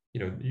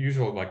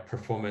 usual like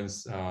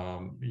performance,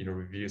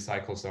 review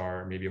cycles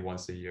are maybe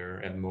once a year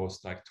and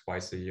most like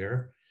twice a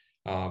year.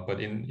 But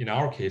in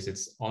our case,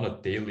 it's on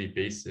a daily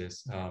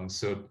basis.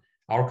 So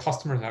our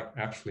customers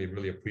actually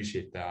really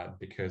appreciate that,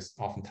 because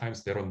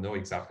oftentimes they don't know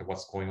exactly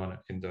what's going on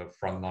in the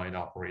frontline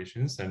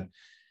operations. And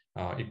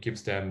it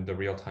gives them the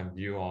real-time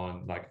view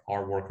on, like,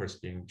 are workers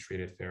being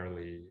treated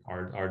fairly?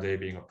 Are they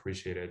being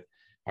appreciated?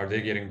 Are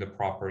they getting the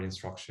proper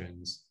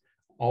instructions?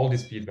 All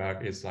this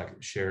feedback is like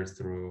shared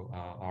through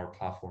our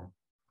platform.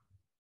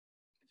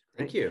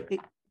 Thank you.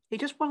 Hey,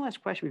 just one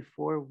last question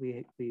before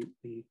we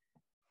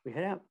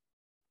head out.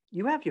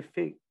 You have your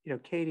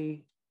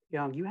Katie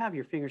Young, you have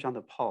your fingers on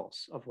the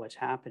pulse of what's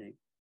happening.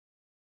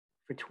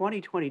 For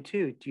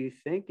 2022, do you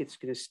think it's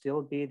going to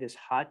still be this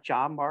hot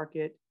job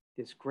market,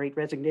 this great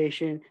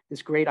resignation,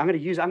 I'm going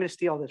to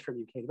steal this from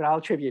you, Katie, but I'll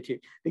attribute it to you,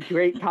 the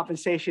great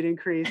compensation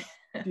increase?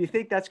 Do you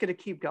think that's going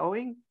to keep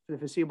going for the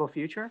foreseeable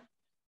future?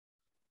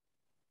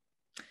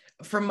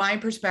 From my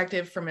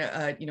perspective, from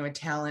a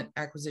talent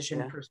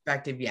acquisition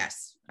perspective,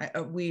 yes.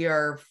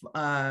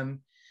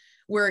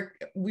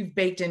 We've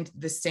baked into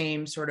the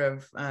same sort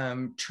of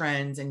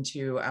trends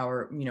into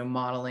our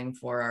modeling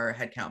for our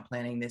headcount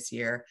planning this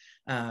year,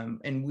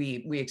 and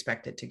we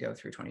expect it to go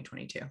through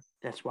 2022.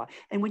 That's why.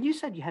 And when you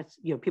said you had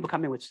people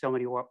come in with so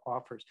many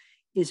offers,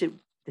 is it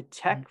the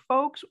tech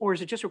folks, or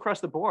is it just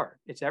across the board?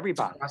 It's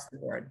everybody. It's across the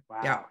board.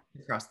 Wow. Yeah,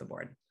 across the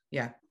board.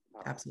 Yeah,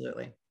 wow.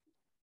 Absolutely.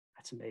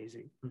 That's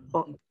amazing.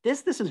 Well,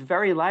 this is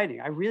very enlightening.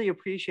 I really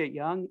appreciate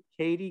Young,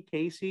 Katie,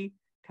 Casey,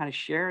 kind of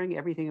sharing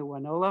everything at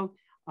Wonolo.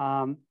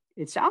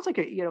 It sounds like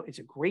it's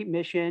a great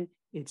mission.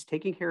 It's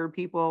taking care of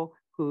people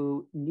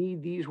who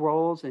need these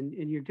roles, and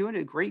you're doing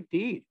a great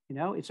deed.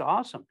 It's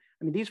awesome.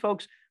 I mean, these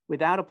folks,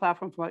 without a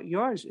platform like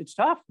yours, it's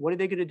tough. What are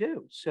they going to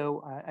do?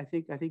 So I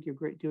think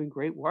you're doing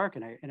great work,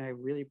 and I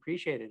really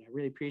appreciate it. I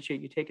really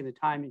appreciate you taking the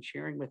time and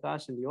sharing with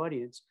us and the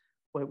audience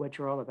what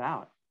you're all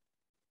about.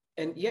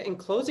 And yeah, in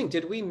closing,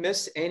 did we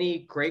miss any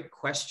great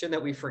question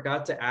that we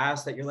forgot to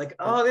ask that you're like,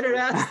 oh, they didn't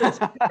ask this?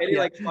 Any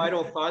like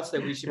final thoughts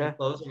that we should be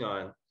closing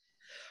on?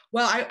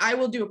 Well, I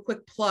will do a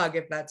quick plug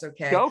if that's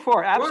okay. Go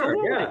for it.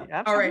 Absolutely. Sure, yeah.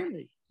 Absolutely. All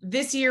right.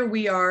 This year,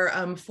 we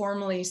are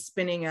formally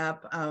spinning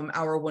up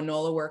our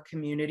Wonolower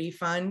Community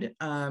Fund.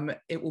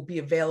 It will be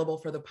available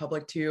for the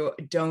public to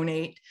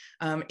donate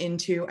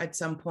into at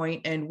some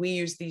point, and we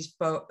use these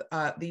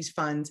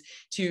funds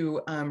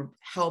to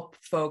help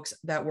folks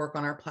that work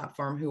on our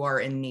platform who are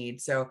in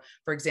need. So,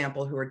 for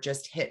example, who are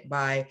just hit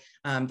by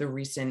the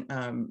recent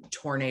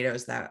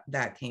tornadoes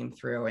that came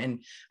through.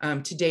 And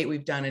to date,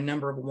 we've done a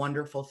number of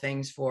wonderful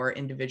things for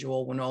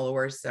individual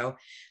Wonolowers. So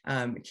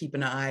keep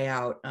an eye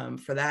out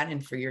for that,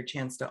 and for your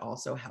chance to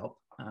also help.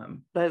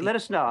 Let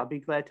us know. I'll be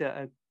glad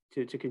to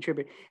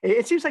contribute.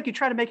 It seems like you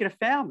try to make it a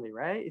family,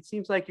 right? It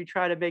seems like you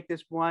try to make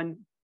this one,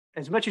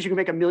 as much as you can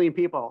make 1 million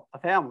people a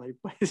family,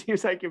 but it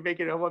seems like you're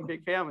making it one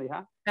big family,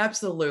 huh?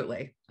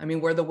 Absolutely. I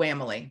mean, we're the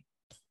Whamily.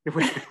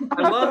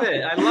 I love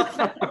it. I love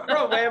that. We're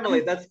a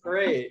family. That's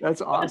great. That's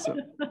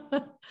awesome.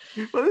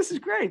 Well, this is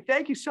great.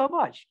 Thank you so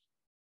much.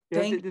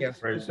 Thank you. This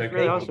is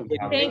really awesome.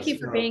 Thank you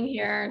for being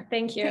here.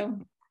 Thank you.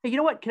 Hey, you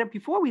know what?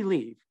 Before we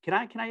leave, can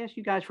I ask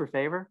you guys for a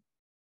favor?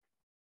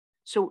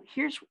 So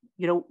here's,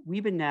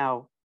 we've been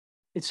now,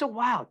 it's so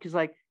wild because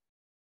like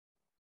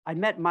I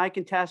met Mike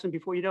and Tessa, and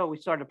before you know it, we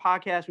started a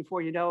podcast.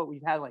 Before you know it,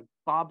 we've had like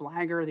Bob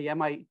Langer, the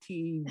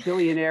MIT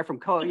billionaire from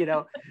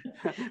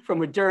from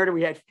Moderna.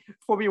 We had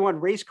Formula One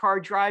race car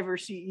driver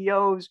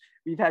CEOs.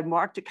 We've had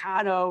Mark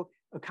Takano,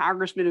 a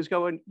congressman who's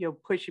going,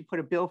 put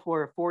a bill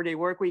for a 4-day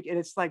work week. And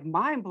it's like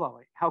mind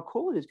blowing how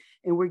cool it is.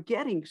 And we're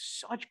getting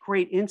such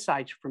great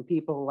insights from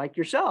people like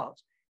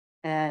yourselves.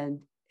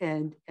 And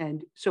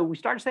so we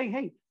started saying,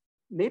 hey,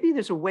 maybe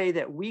there's a way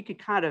that we could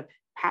kind of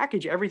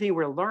package everything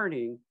we're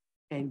learning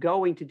and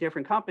going to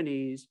different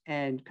companies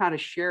and kind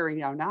of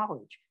sharing our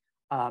knowledge.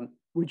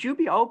 Would you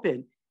be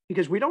open,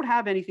 because we don't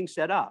have anything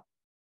set up,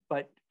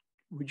 but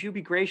would you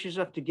be gracious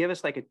enough to give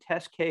us like a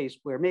test case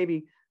where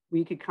maybe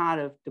we could kind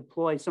of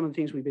deploy some of the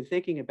things we've been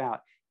thinking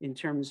about in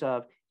terms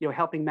of,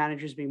 helping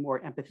managers be more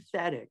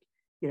empathetic,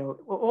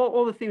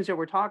 all the things that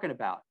we're talking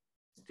about,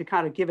 to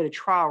kind of give it a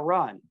trial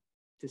run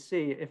to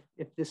see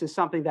if this is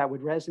something that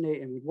would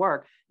resonate and would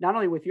work, not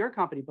only with your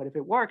company, but if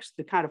it works,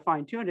 to kind of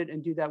fine tune it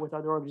and do that with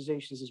other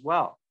organizations as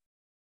well.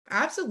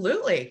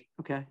 Absolutely.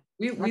 Okay.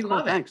 We Cool.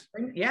 love it. Thanks.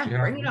 Bring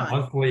it on.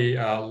 Monthly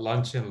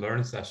lunch and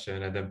learn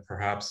session, and then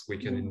perhaps we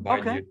can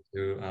invite you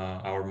to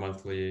our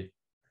monthly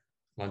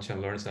lunch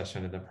and learn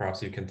session, and then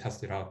perhaps you can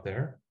test it out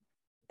there.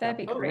 That'd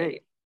be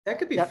great. That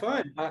could be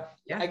fun.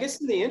 I guess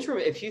in the interim,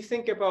 if you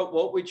think about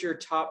what would your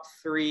top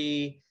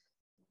 3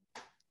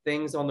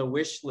 things on the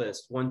wish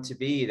list want to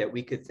be that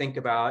we could think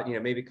about,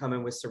 maybe come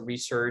in with some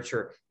research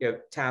or,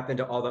 tap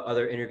into all the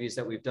other interviews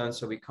that we've done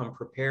so we come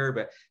prepared.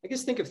 But I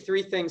guess think of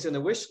 3 things in the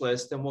wish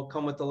list and we'll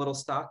come with a little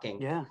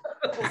stocking. Yeah.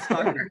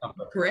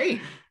 Great.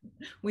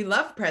 We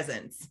love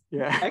presents.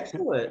 Yeah.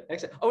 Excellent.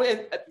 Oh,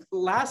 and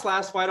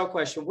last final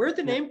question. Where'd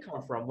the name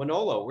come from?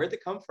 Wonolo, where'd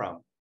it come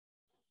from?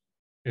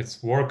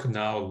 It's work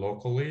now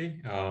locally.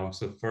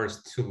 So the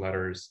first 2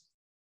 letters.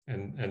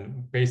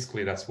 And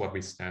basically that's what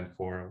we stand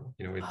for.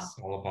 It's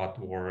all about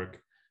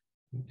work,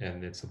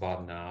 and it's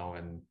about now,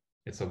 and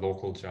it's a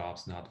local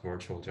jobs, not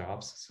virtual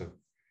jobs. So.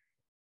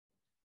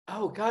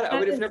 Oh God, I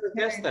would have never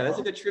guessed that. That's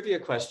a good trivia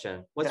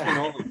question. What's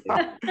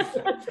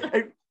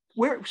Wonolo?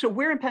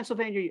 Where in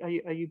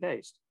Pennsylvania are you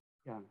based?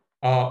 Yeah.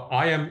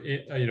 I am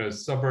in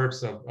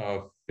suburbs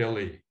of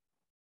Philly,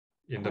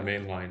 in the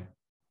main line.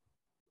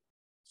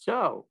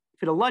 So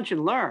for the lunch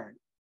and learn,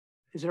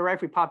 is it all right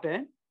if we pop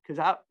in?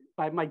 Because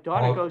my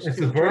daughter goes it's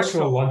to a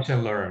virtual lunch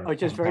and learn. Oh,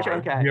 just virtual.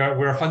 Okay.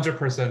 We're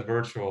 100%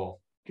 virtual.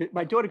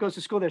 My daughter goes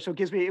to school there, so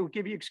it would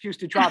give you an excuse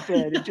to drop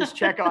in and just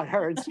check on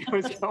her and see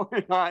what's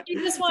going on. You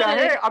just So, wanted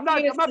hey, I'm not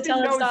being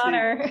nosy.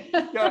 daughter.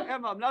 Yeah,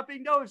 Emma, I'm not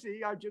being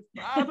nosy. I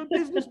have a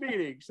business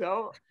meeting,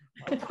 so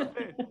I'll pop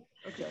in.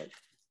 Okay.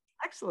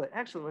 Excellent.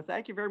 Well,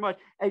 thank you very much.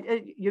 And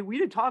we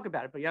didn't talk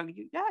about it, but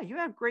you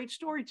have great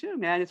story too,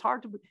 man. It's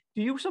hard to.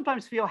 Do you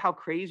sometimes feel how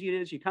crazy it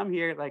is? You come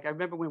here, like I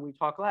remember when we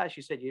talked last.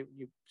 You said you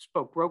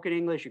spoke broken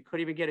English. You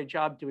couldn't even get a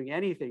job doing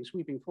anything,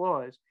 sweeping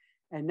floors,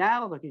 and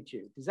now look at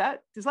you. Does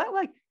that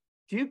like?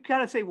 Do you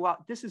kind of say,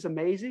 "Wow, this is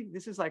amazing.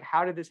 This is like,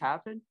 how did this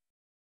happen?"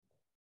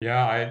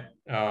 Yeah,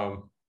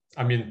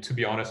 I mean, to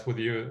be honest with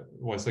you,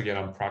 once again,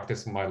 I'm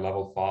practicing my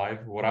level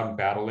 5. What I'm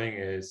battling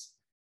is.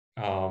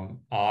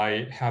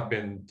 I have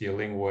been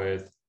dealing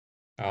with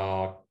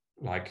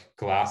like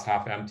glass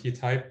half empty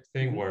type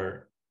thing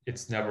where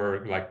it's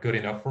never like good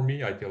enough for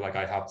me. I feel like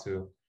I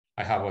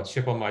have a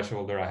chip on my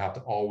shoulder. I have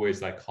to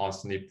always like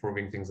constantly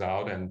proving things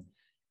out. And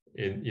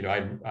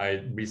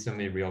I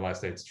recently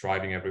realized that it's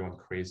driving everyone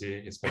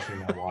crazy, especially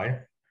my wife.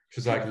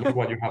 She's like, look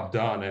what you have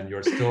done, and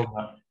you're still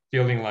not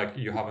feeling like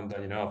you haven't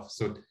done enough.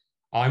 So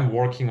I'm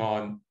working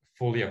on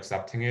fully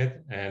accepting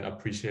it and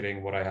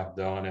appreciating what I have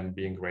done and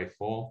being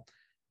grateful.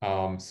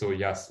 So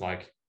yes,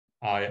 like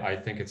I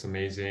think it's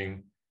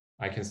amazing.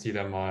 I can see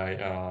that my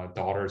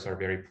daughters are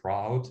very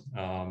proud.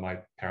 My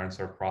parents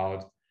are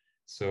proud.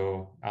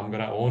 So I'm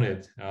gonna own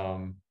it.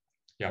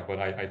 Yeah, but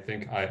I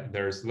think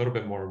there's a little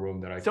bit more room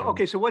that I can.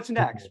 Okay, so what's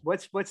next?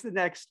 What's the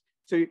next?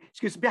 So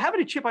excuse me,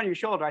 having a chip on your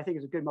shoulder, I think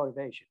is a good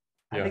motivation.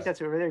 I think that's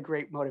a really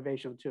great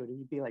motivational too.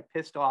 To be like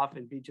pissed off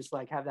and be just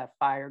like have that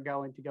fire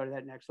going to go to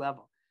that next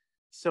level.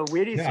 So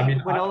where do you see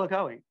Wonolo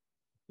going?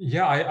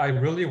 Yeah, I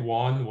really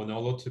want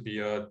Wonolo to be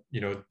a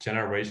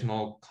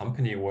generational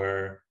company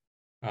where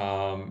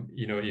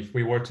if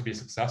we were to be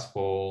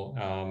successful,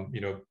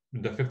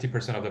 the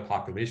 50% of the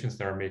populations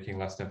that are making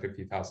less than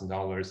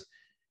 $50,000,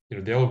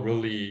 they'll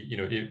really,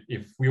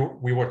 if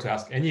we were to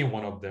ask any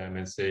one of them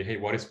and say, hey,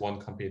 what is one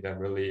company that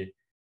really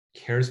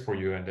cares for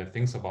you and that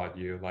thinks about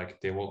you, like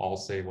they will all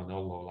say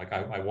Wonolo. Like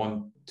I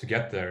want to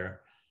get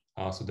there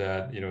so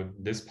that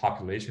this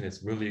population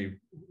is really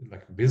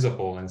like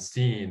visible and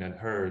seen and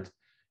heard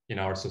in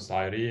our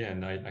society.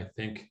 And I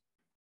think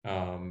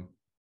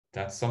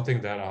that's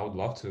something that I would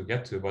love to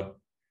get to, but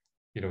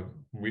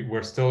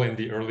we're still in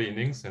the early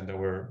innings, and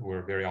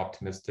we're very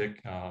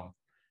optimistic,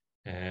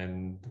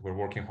 and we're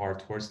working hard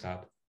towards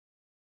that.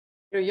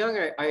 Young,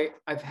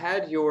 I've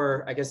had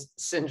your, I guess,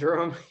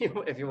 syndrome,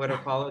 if you want to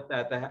call it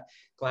that, the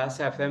glass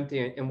half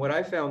empty. And what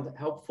I found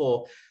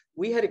helpful,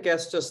 we had a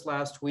guest just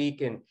last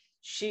week, and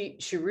she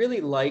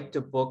really liked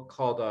a book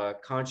called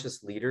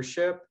Conscious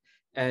Leadership.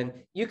 And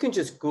you can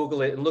just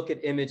Google it and look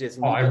at images.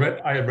 And I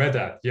read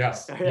that.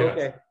 Yes.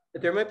 Okay.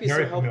 There might be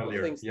Very some helpful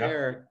familiar. things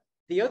there.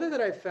 The other that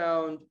I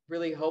found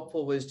really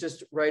helpful was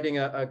just writing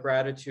a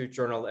gratitude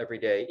journal every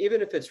day,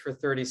 even if it's for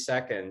 30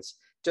 seconds,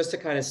 just to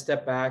kind of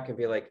step back and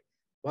be like,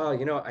 wow,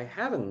 I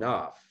have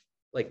enough.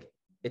 Like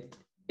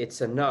it's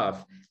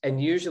enough.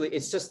 And usually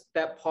it's just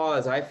that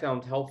pause I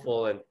found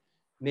helpful, and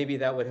maybe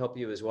that would help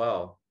you as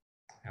well.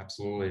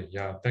 Absolutely.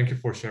 Yeah. Thank you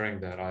for sharing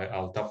that.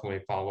 I'll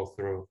definitely follow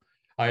through.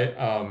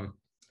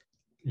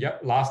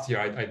 Last year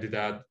I did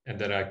that, and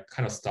then I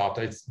kind of stopped.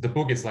 The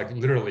book is like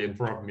literally in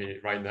front of me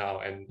right now,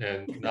 and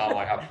now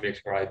I have to make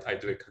sure I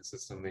do it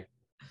consistently.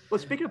 Well,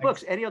 speaking of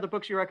books, any other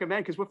books you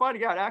recommend? Because we're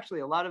finding out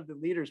actually a lot of the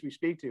leaders we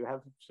speak to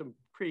have some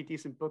pretty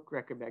decent book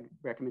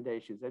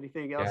recommendations.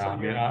 Anything else?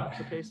 Yeah,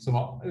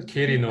 so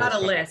Katie knows. Got a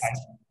list.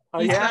 Oh,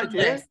 He's yeah, got a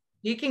list.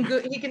 He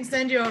can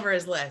send you over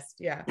his list.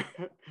 Yeah.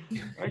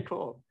 Very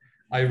cool.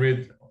 I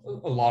read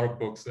a lot of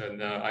books,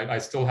 and I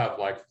still have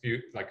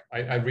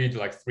I read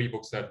like 3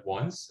 books at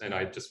once, and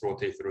I just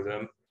rotate through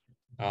them.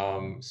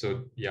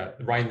 So yeah,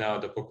 right now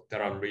the book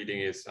that I'm reading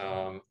is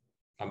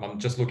I'm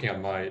just looking at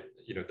my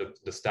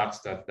the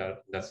stats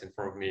that's in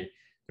front of me.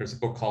 There's a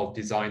book called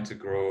Design to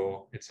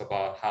Grow. It's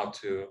about how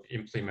to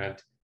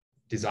implement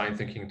design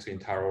thinking to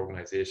entire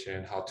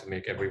organization, how to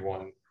make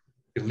everyone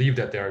believe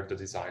that they're the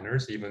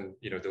designers, even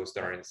those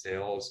that are in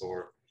sales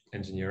or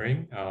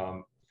engineering.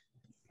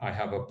 I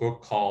have a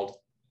book called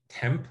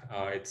Temp.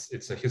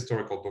 It's a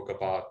historical book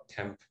about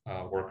temp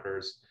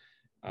workers.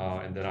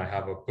 And then I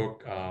have a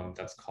book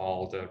that's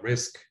called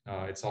Risk.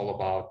 It's all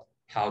about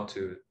how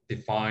to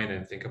define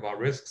and think about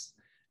risks.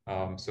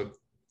 So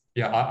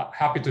yeah, I'm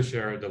happy to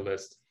share the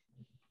list.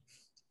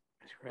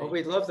 Oh,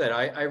 we'd love that.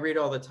 I read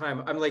all the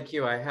time. I'm like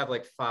you. I have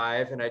like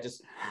 5, and I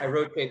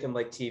rotate them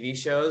like TV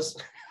shows.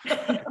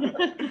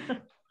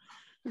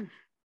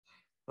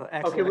 Well,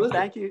 excellent.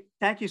 Okay,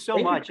 thank you so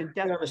much. And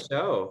on the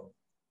show.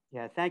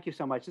 Yeah, thank you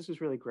so much. This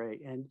is really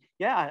great. And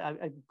yeah,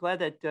 I'm glad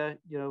that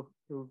you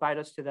invite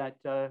us to that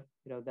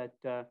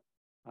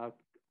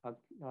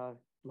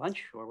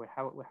lunch, or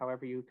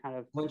however you kind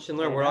of lunch and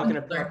learn. We're all going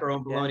to prep our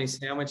own bologna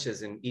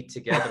sandwiches and eat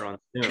together on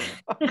Zoom.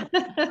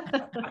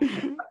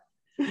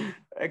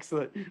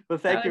 Excellent. Well,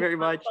 thank you very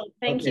much.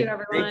 Thank you,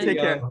 everyone. Take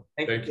care.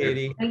 Thank you,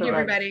 Katie. Thank you,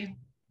 everybody.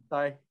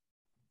 Bye.